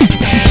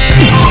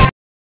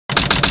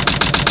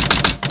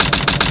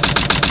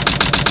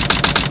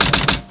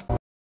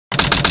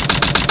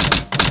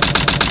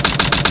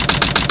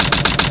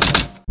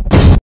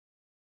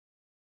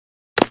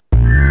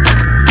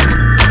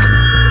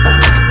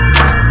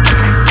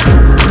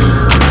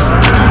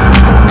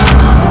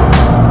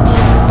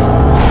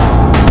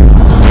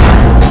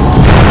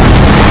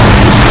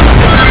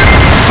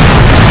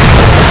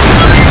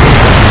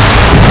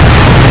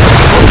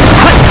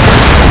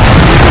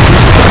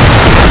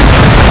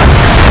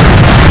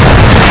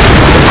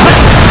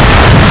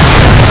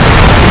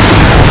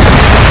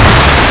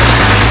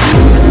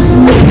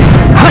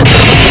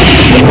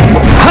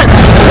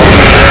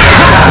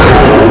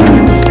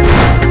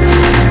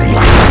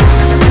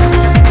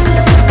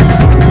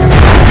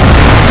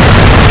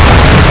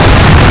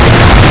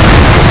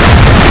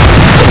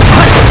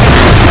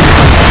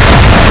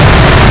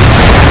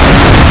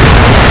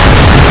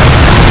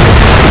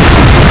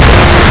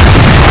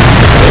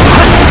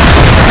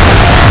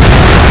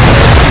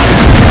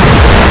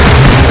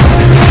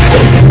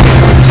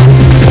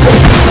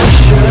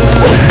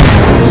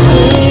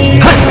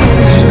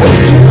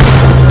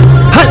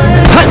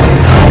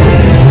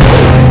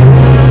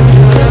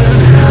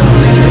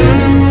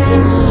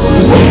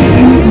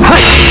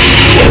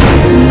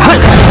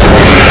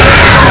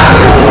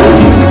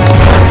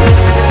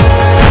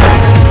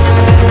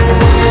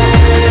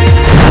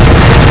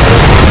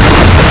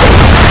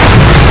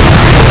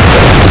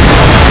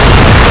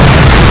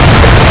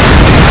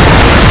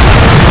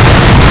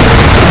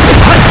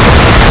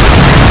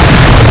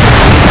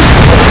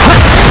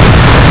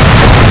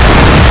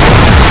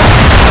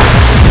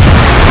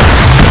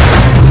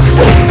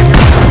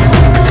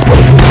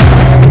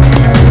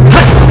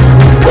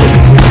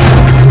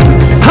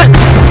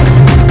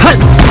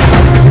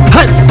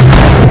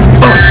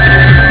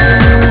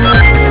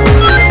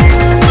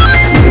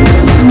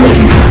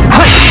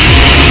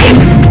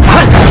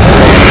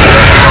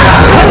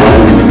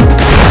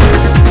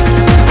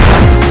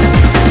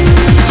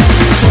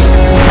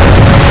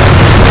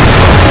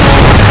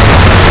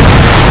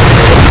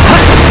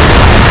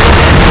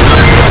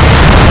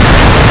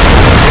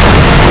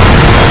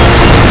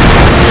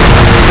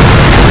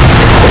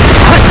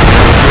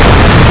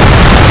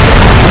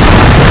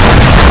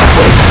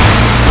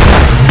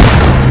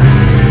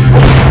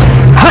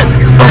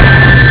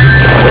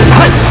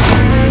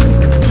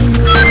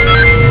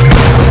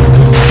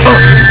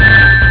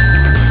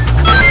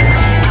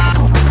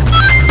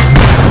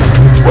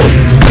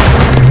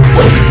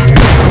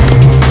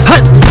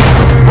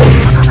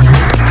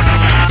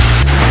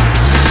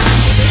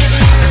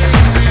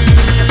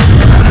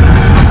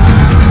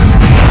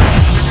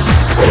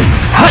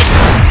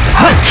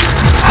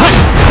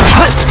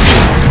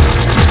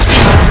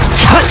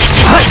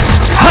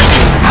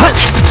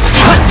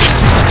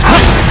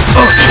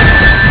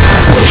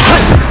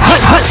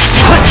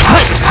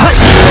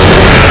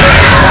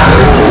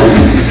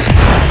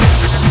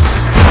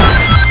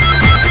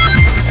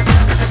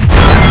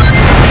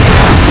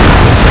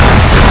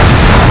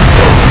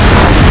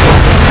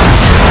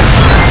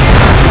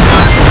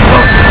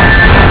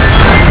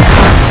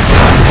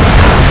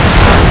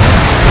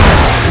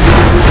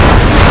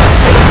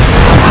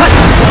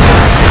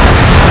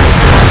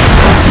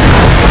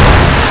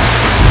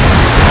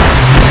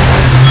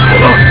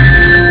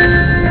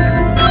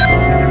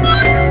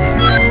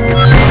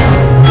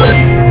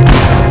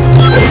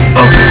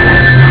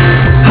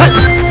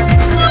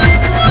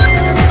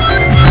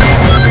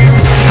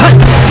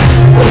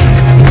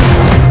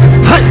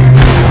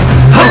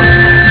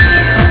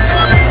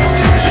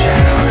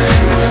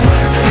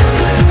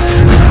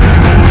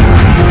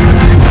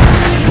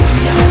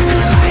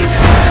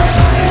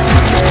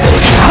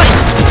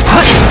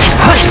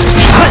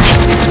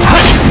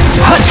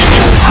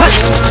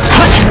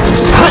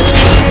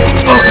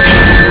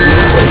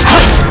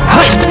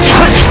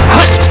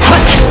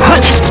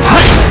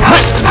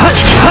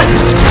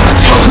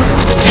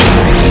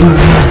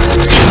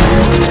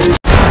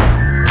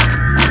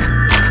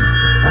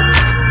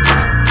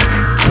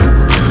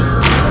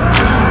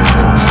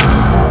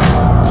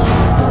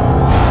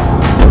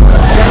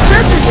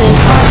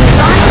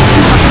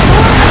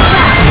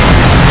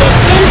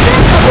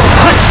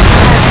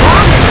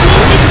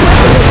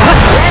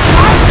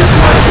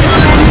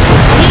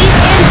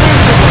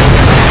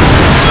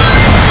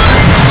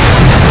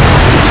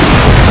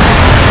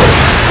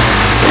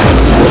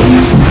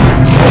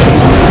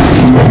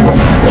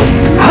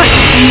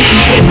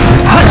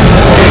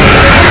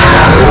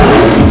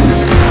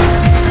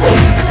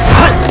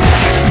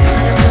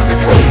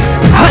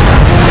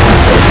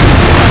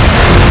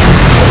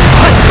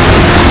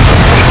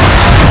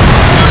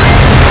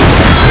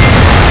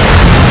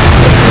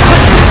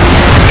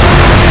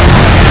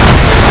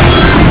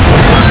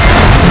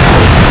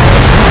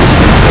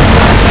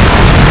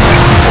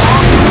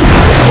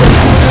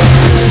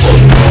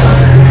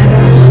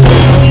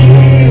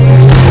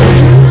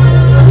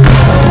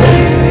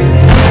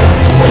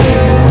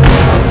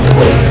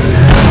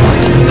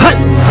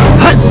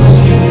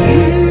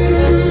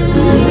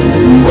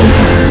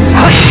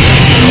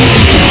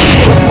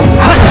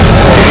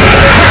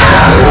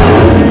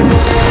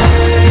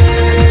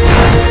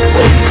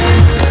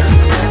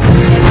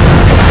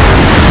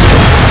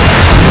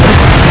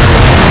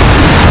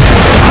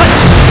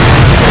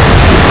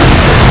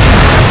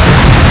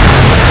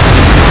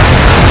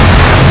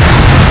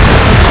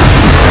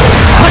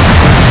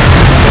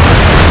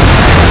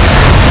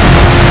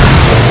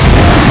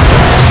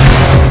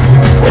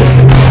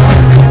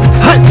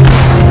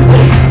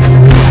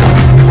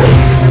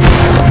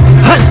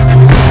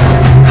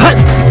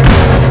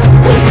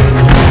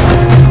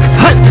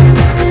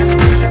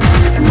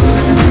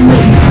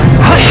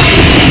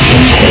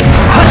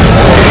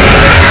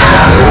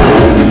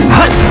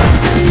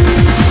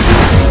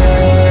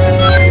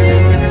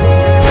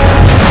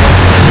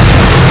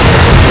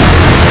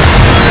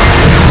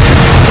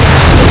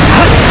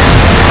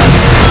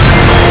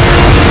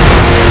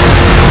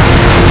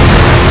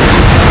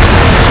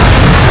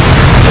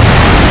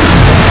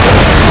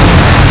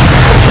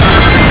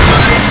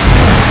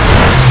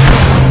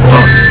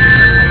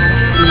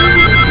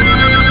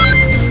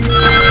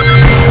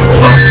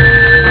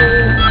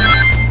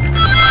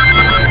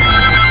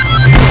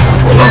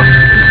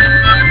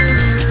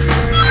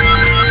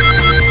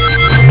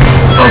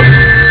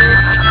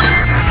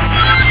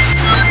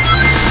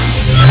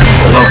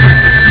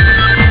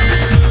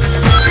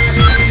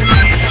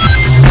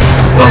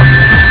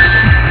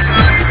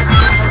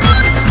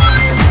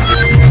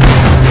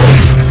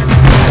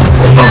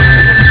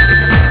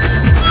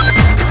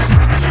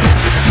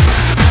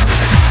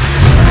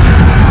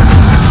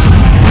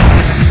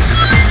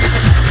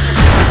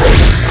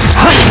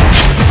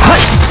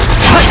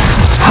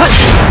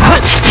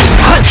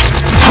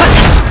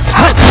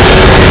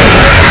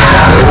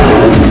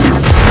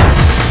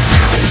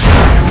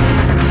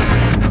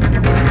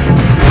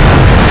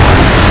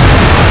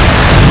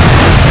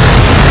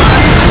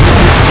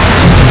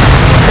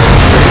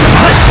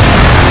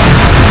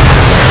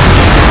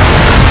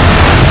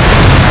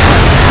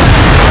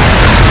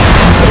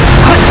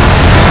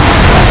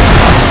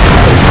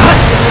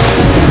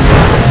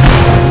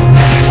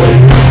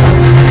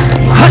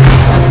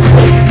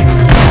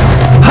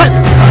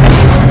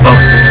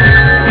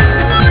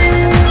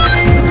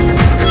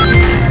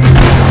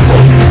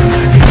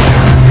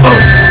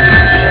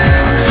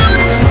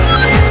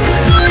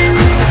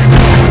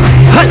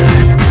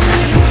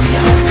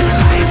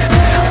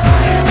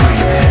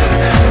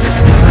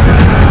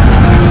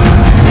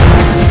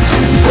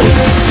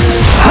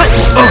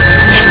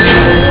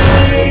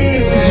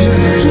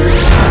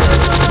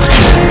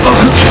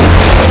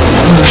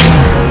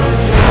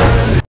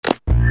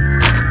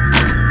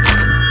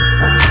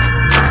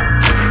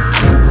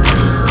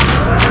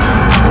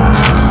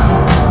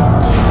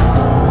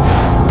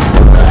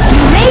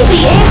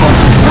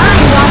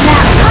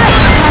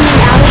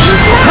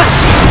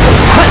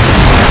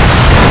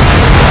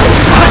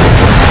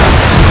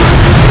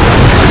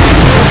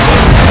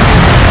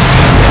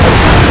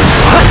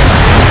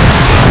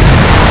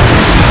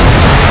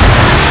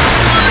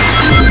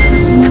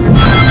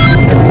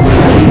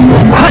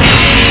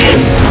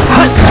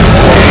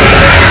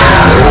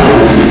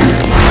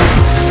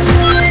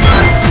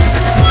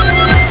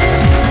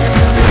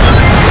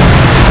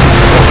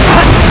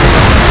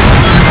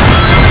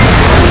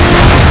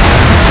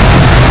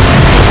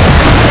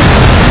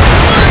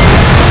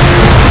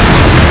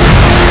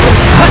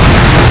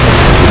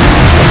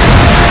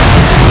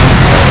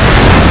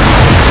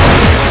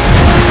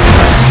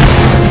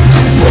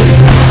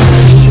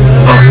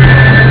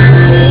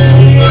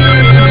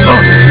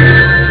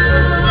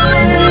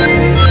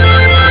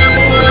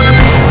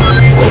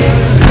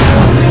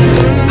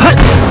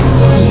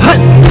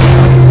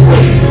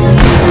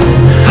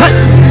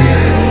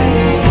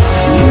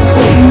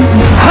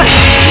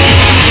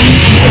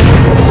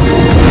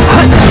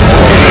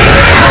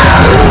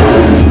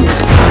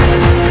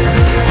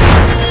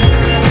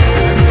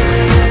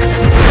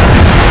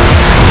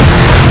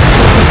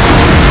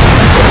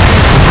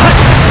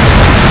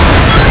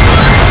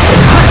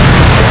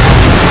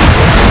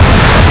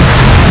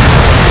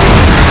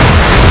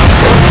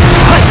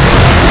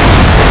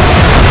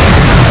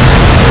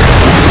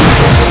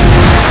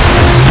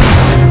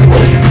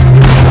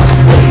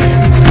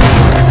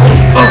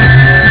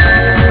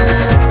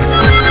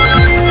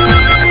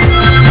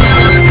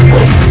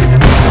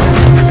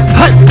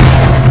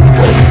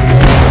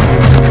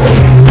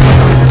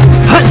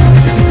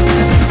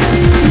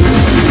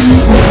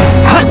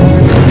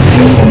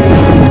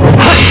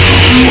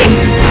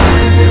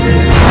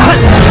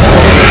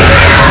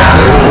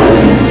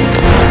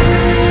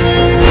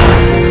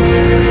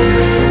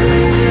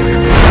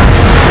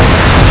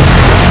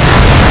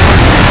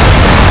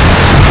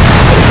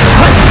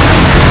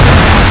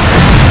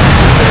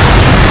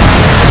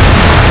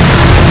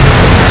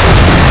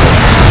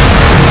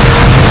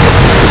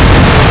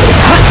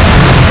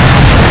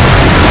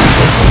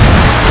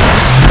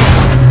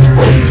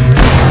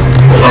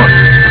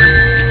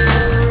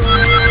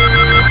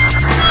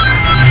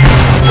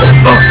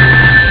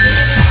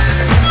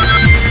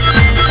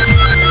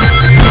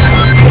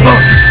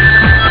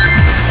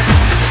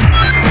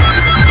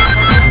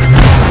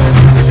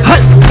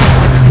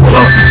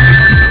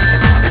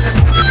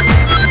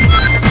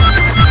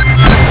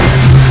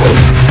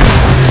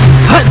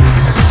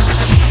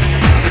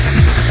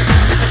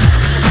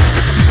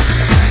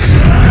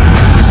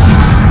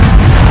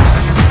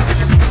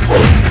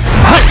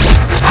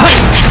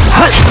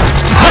 To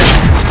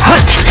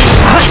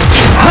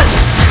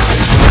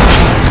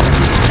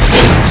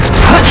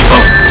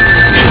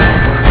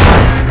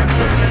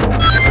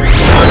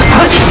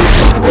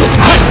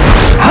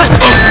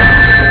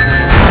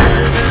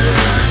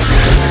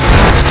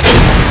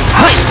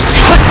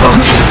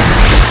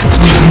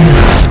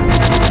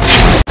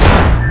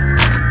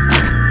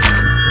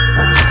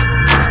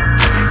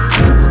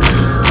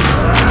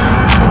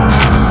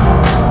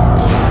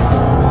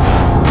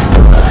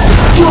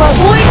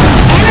avoid this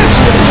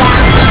energy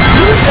attack,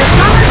 use the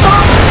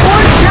somersault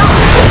or jump.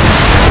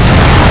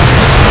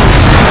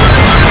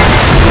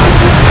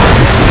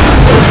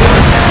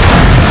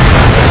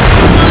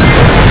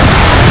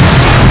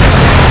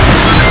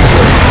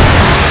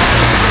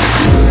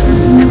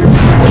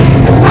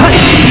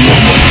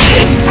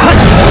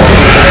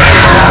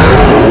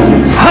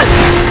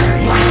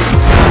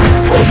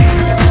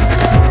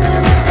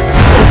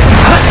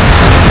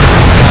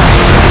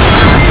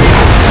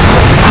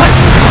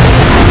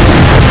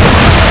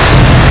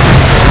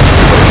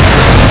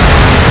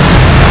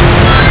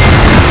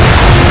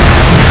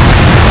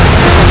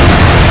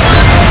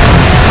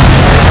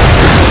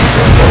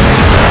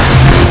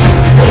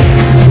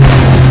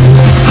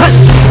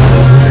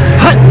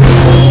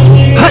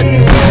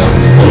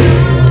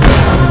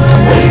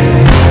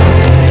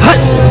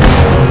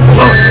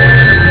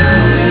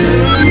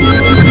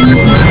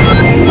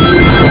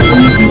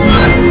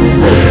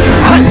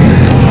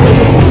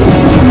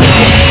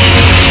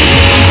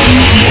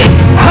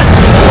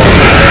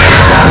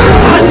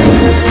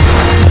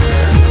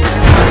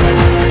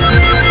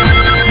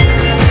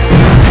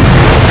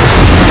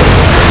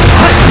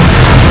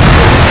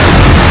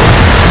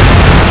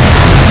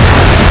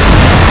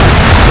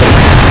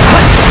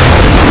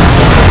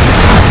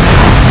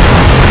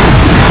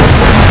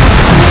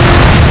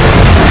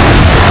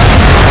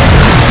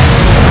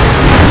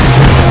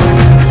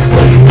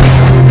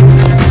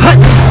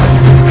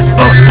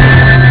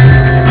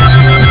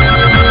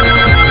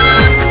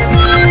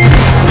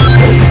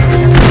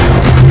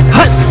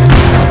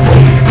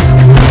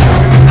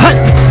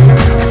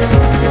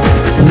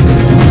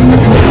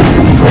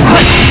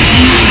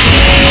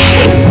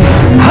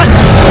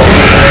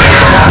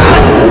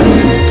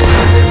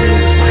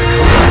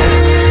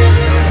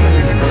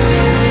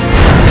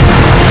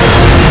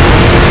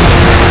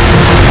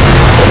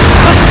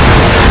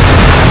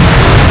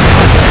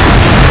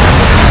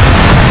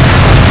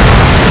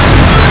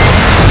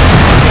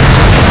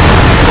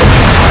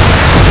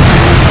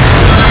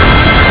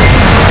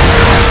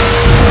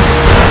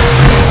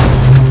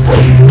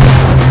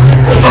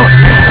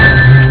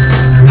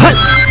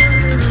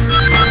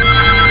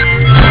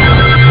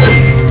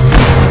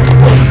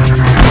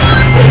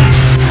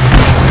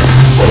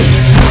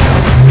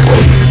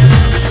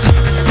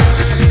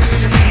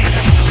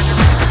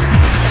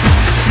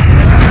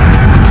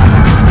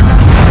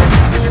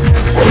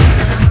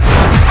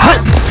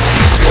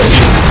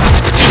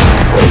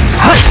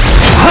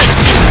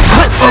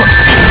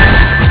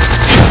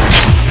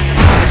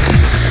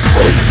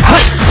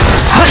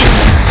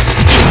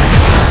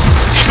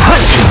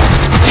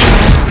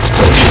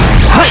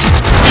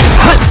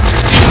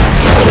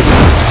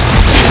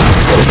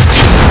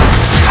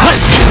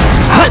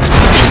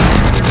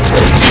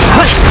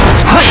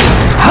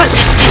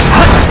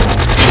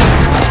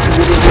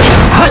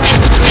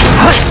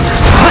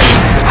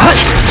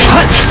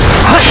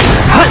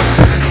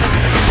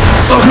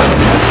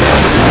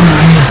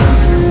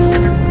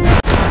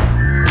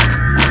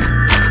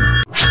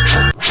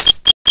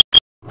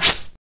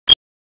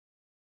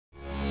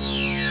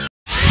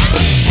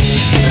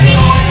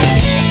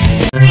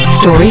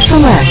 Story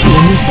Select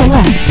in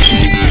Select.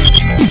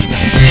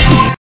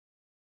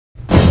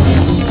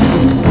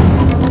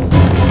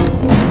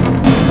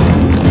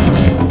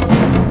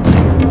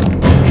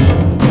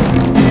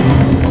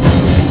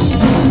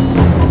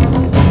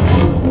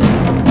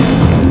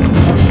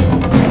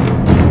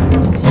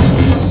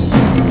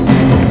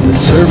 The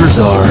servers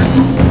are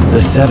the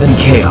 7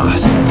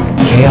 Chaos.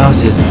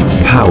 Chaos is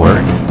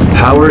power.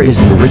 Power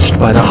is enriched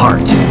by the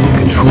heart. The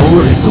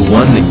controller is the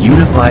one that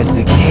unifies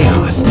the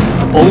chaos.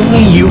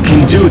 Only you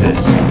can do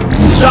this.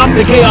 Stop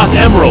the Chaos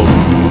Emeralds!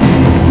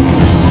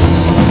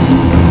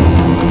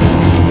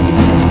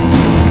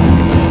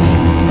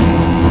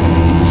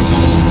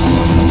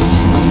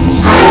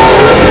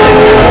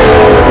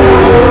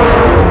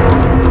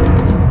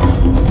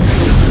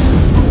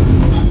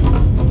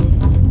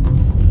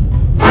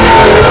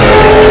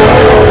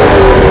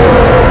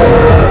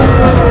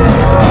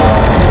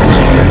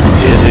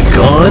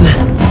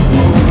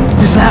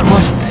 Is that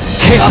what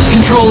Chaos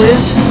Control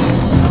is?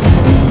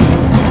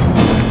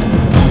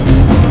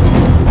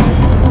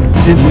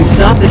 Since we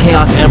stopped the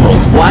Chaos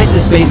Emeralds, why is the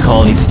space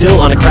colony still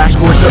on a crash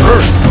course to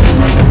Earth?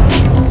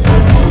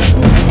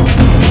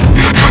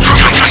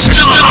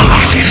 Still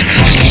alive.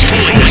 He's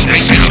fooling the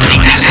space colony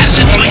as it's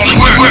falling to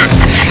Earth.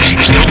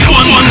 He's the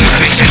one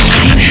space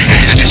colony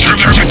is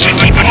determined to keep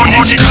it on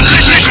its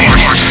collision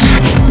course.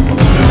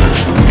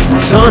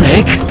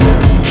 Sonic?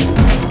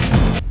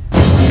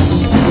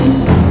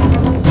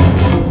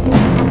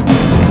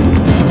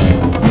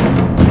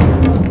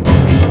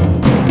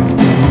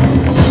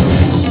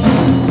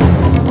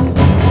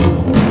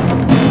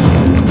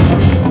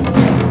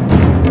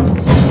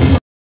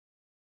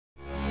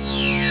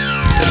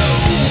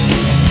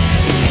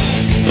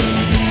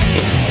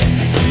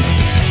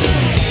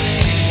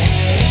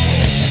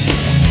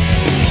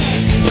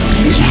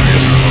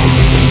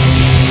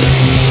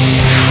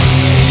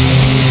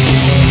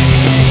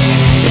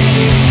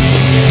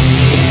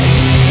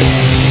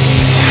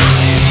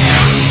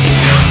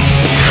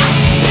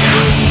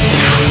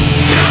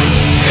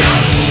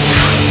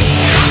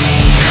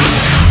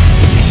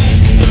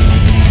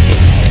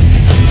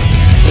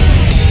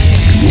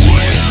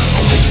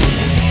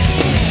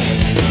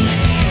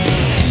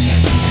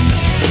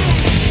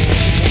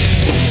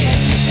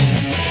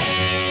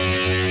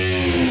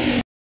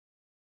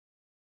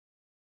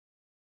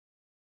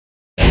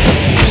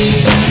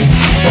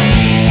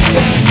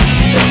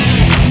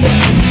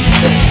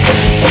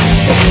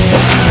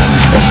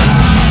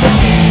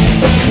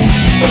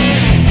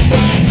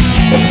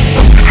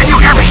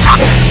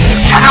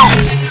 Shadow!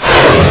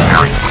 He's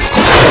very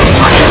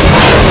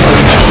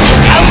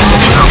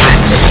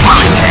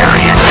swelling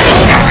area.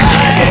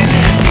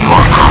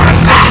 You're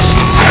growing fast.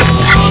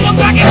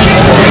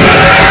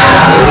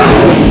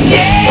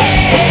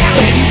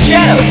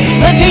 Shadow,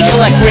 let me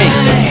collect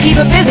rings.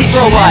 Keep it busy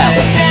for a while.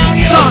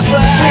 Son,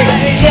 where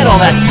does he get all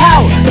that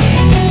power?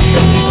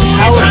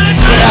 Power to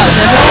get out,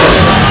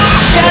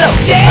 Shadow,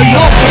 are you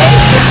okay?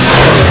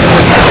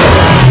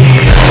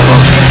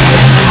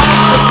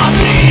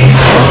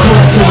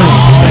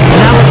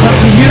 Now it's up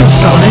to you,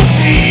 Sonic.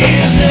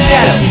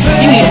 Shadow,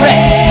 you need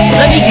rest.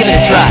 Let me give it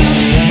a try.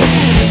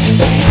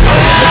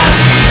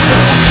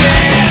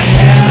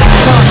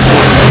 Sonic,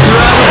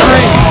 you're out of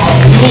rings.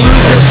 You will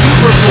lose your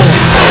super form.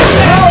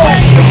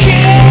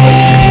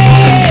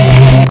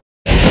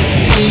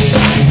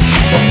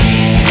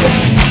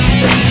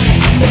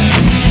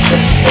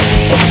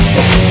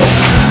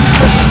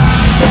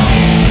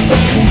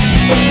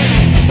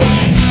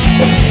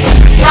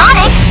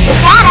 Sonic,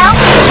 Shadow,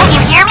 can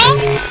you hear me?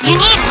 You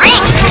need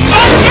rings to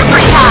stay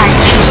supercharged.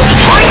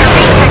 Before your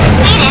rings are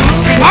completed,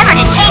 remember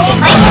to change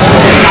places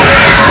with each other.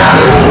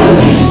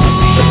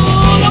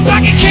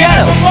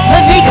 Shadow,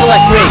 let me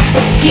collect rings.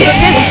 Keep it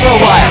busy for a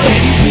while.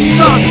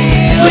 Sonic,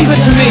 leave it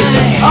to me.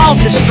 I'll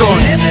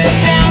destroy it. Where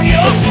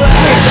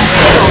does he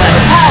get all that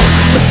power?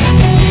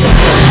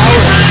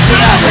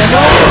 Chaos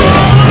Emerald?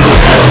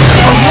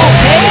 Are you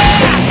okay?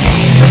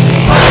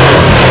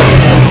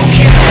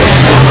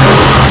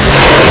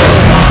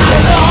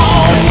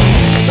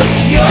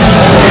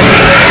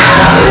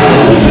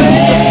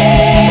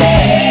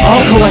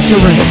 I'll collect the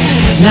rings.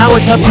 Now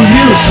it's up to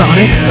you,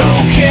 Sonic.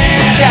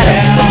 Shadow,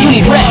 you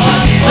need rest.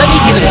 Let me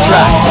give it a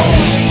try.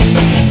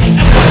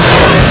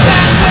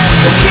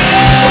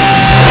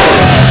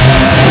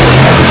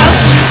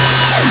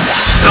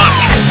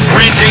 Sonic,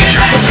 we're in danger.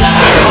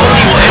 The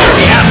colony will enter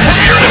the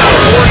atmosphere in about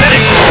 4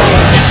 minutes.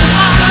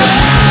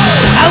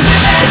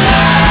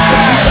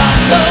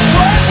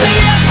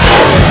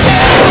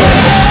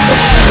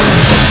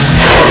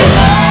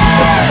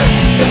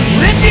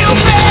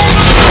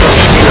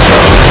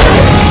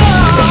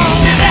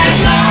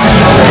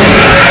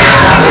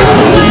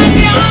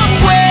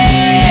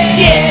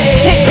 Yeah,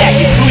 take that,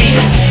 you creep.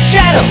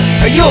 Shadow,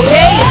 are you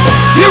okay?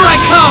 Here I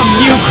come,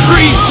 you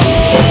creep!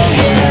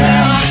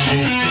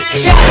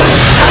 Shadow,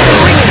 I'm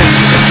bringing him.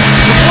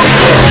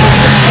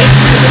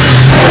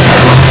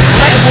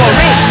 Like for a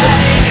ring.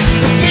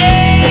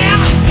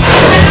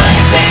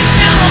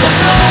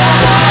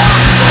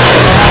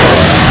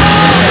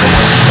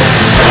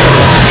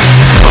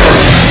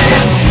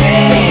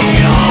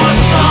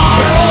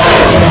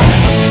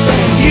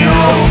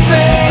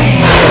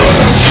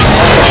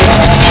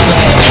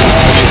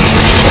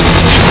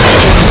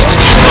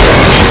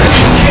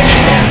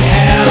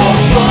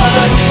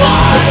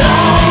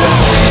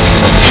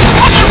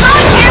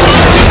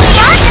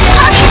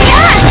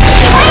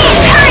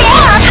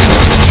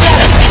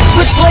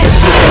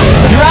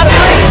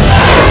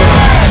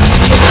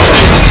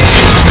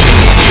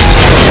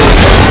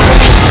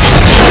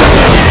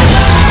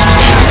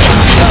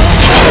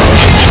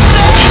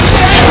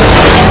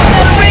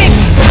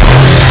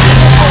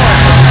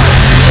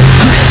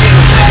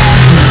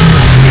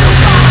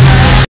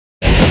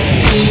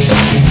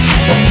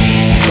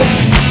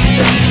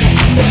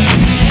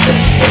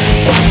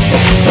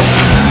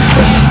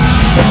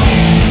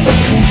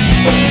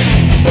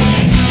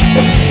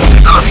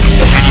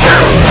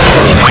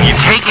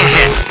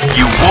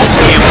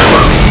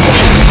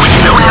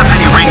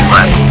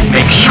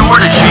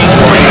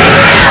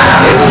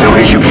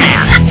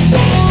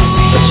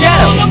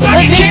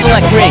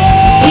 collect rings.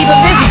 Keep him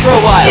busy for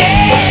a while.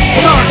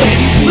 Sonic,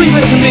 leave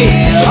it to me.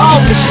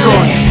 I'll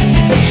destroy him.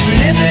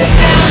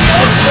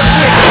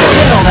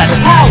 Get all that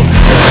power.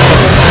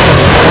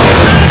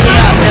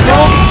 Chaos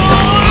Emeralds?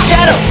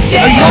 Shadow,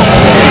 are you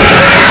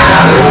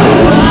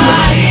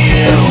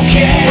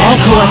I'll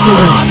collect the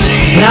rings.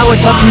 Now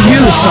it's up to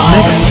you,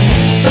 Sonic.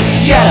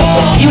 Shadow,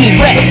 you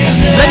need rest.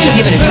 Let me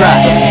give it a try.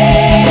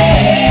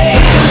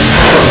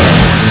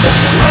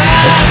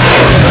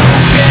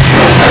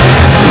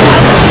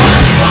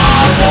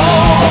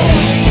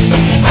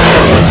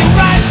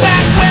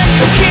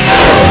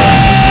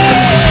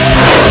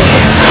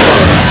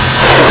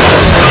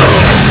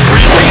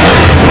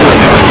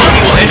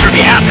 Will enter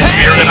the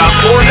atmosphere in about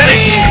 4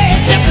 minutes.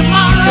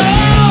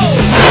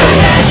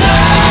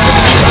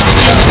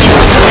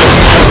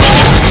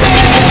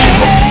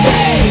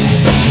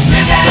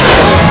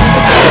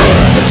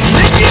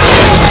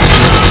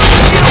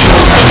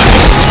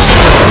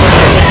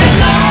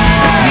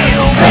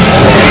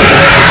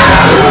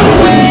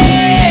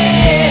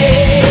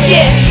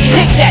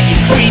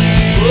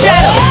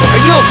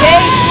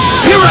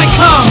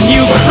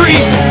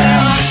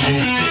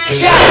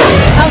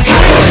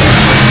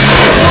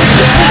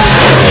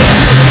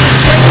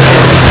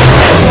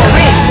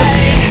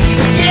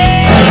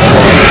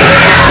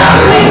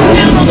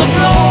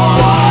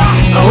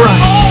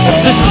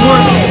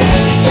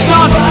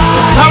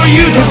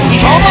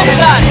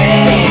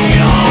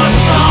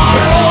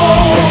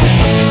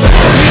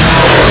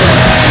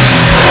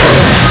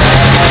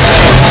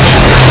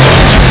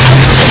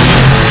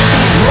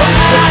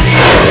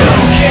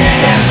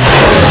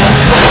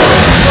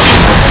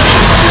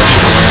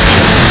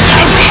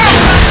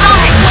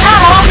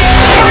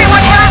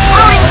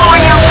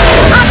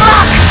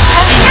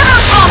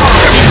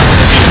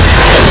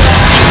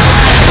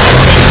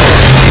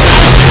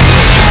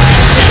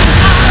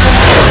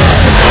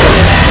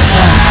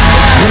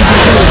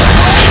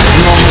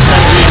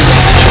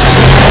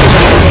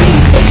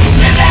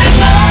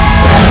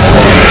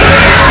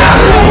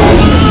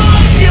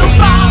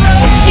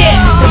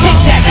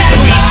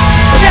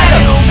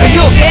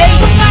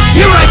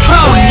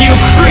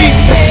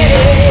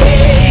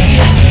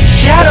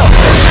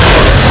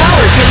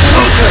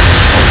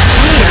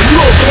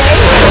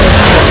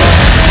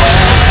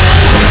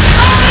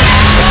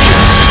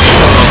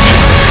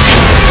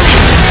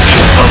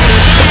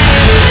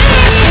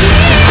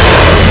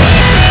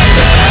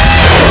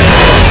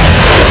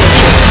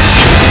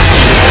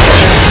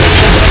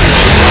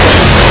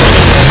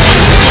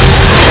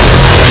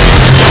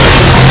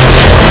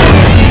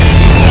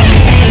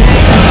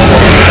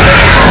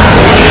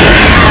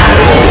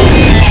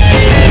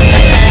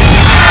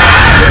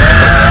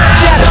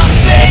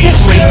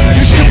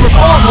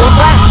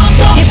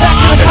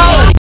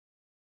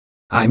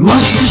 I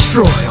must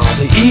destroy all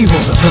the evil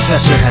the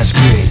Professor has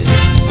created.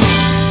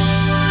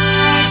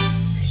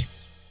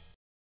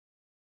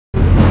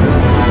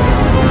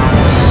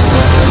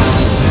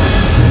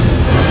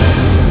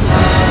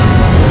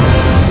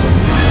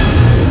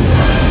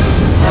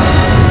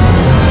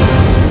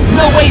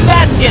 No way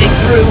that's getting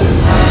through!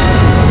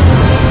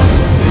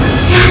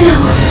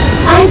 Shadow,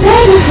 I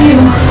beg of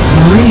you.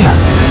 Maria!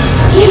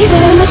 Give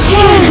them a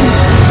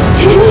chance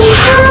to be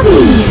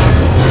happy.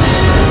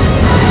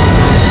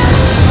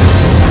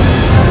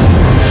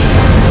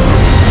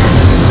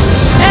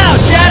 Now,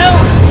 Shadow!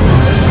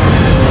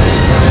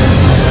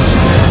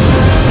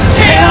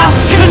 Chaos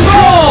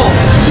Control!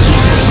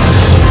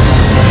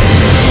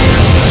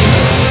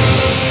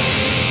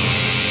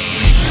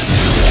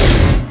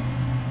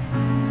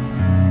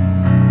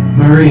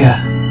 Maria,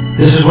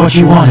 this is what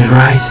you wanted,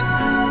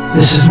 right?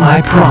 This is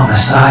my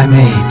promise I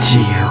made to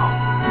you.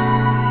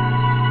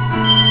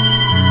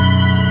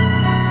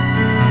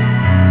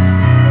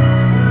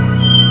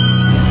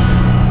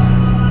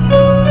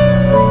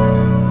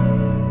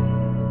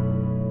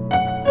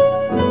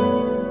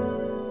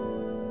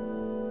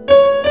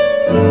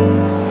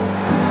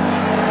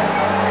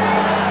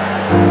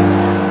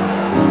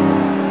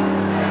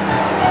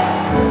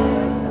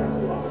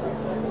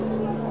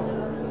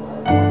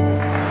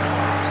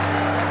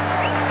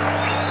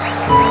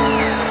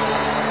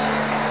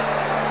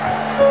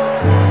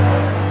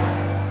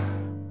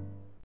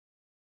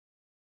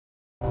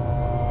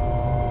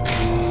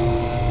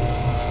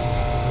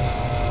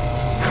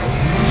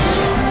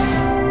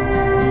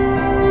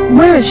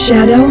 Where is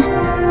Shadow?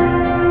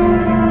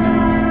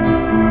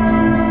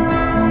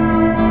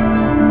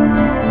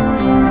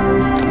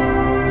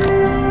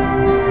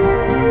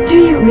 Do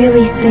you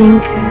really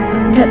think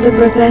that the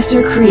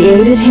Professor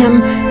created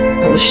him,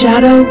 or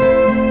Shadow,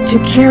 to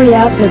carry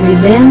out the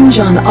revenge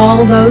on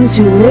all those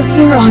who live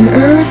here on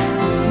Earth?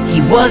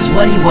 He was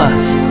what he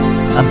was.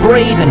 A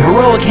brave and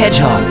heroic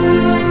hedgehog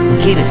who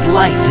gave his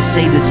life to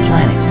save this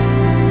planet.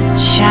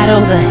 Shadow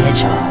the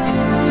Hedgehog.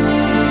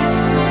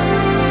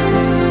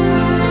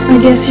 I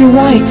guess you're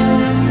right.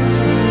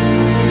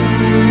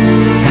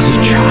 As a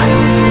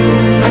child,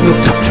 I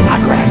looked up to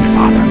my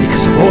grandfather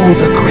because of all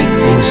the great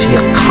things he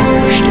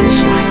accomplished in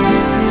his life.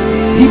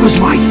 He was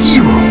my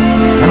hero,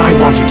 and I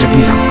wanted to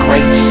be a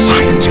great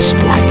scientist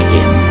like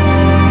him.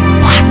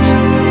 But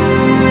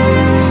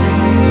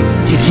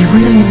did he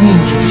really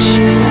mean to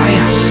destroy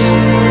us?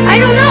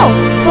 I don't know,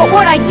 but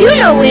what I do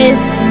know is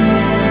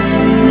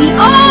we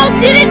all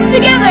did it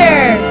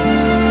together!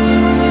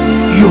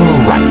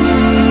 You're right.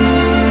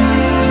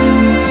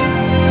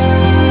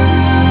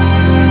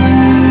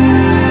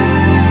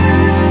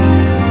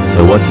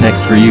 So what's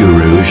next for you,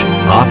 Rouge?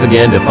 Off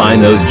again to find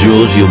those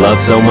jewels you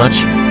love so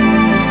much?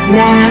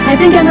 Nah, I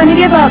think I'm gonna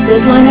give up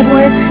this line of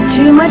work.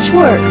 Too much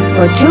work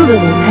for too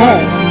little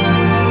pay.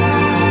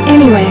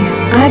 Anyway,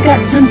 I've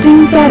got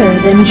something better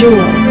than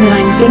jewels that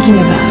I'm thinking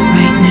about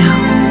right now.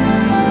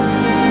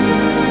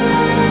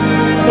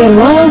 It'll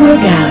all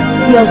work out,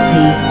 you'll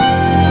see.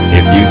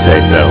 If you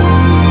say so.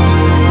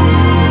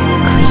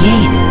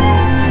 Created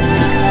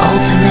the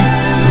ultimate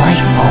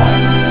life form.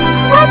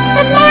 What's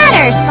the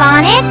matter,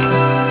 Sonic?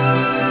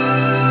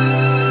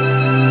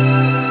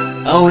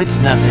 Oh, it's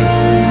nothing.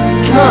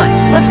 Come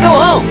on, let's go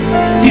home!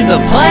 To the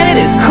planet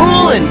as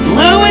cool and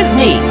blue as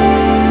me!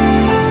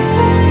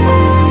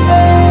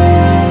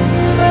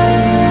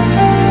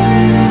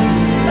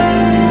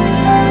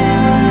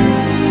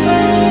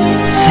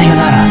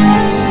 Sayonara,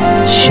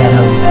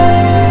 Shadow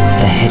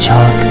the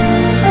Hedgehog.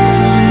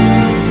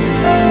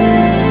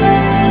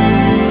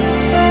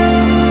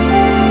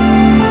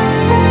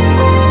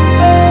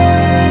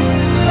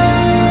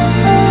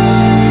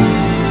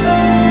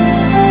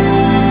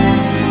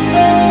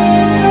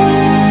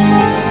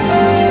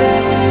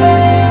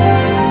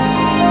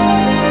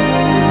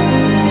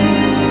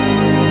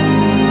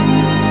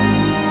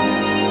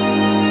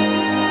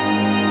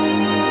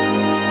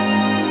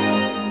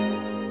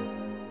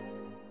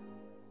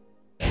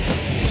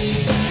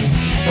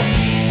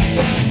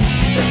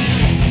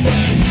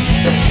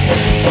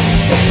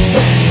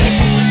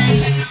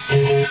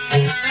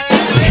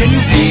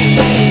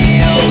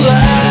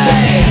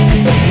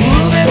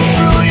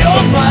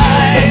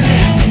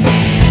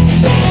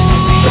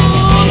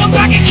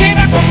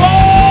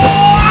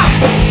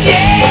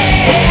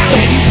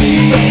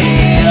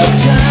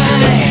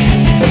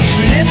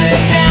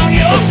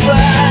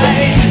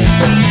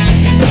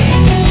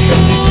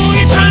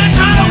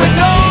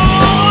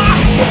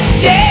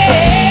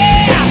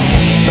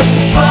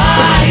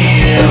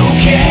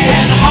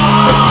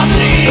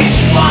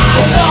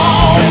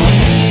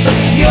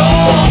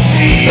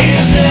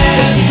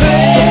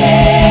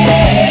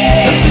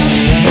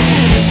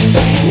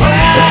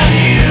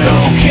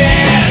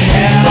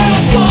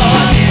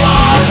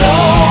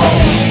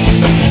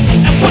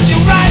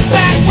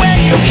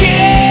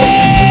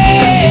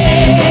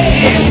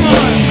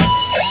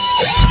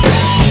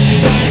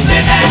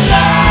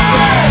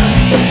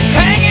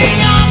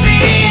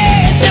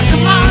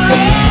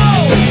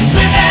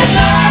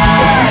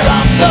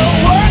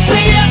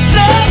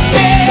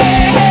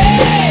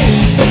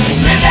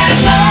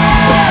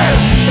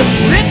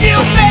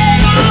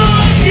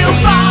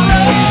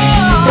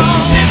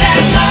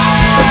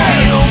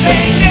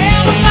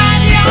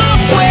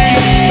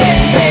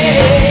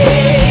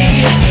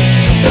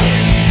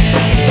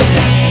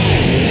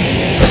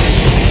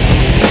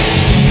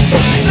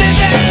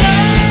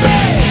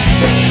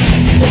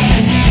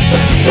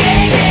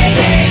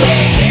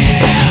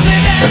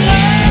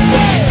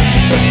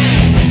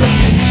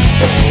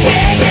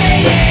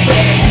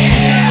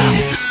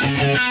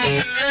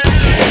 Bye!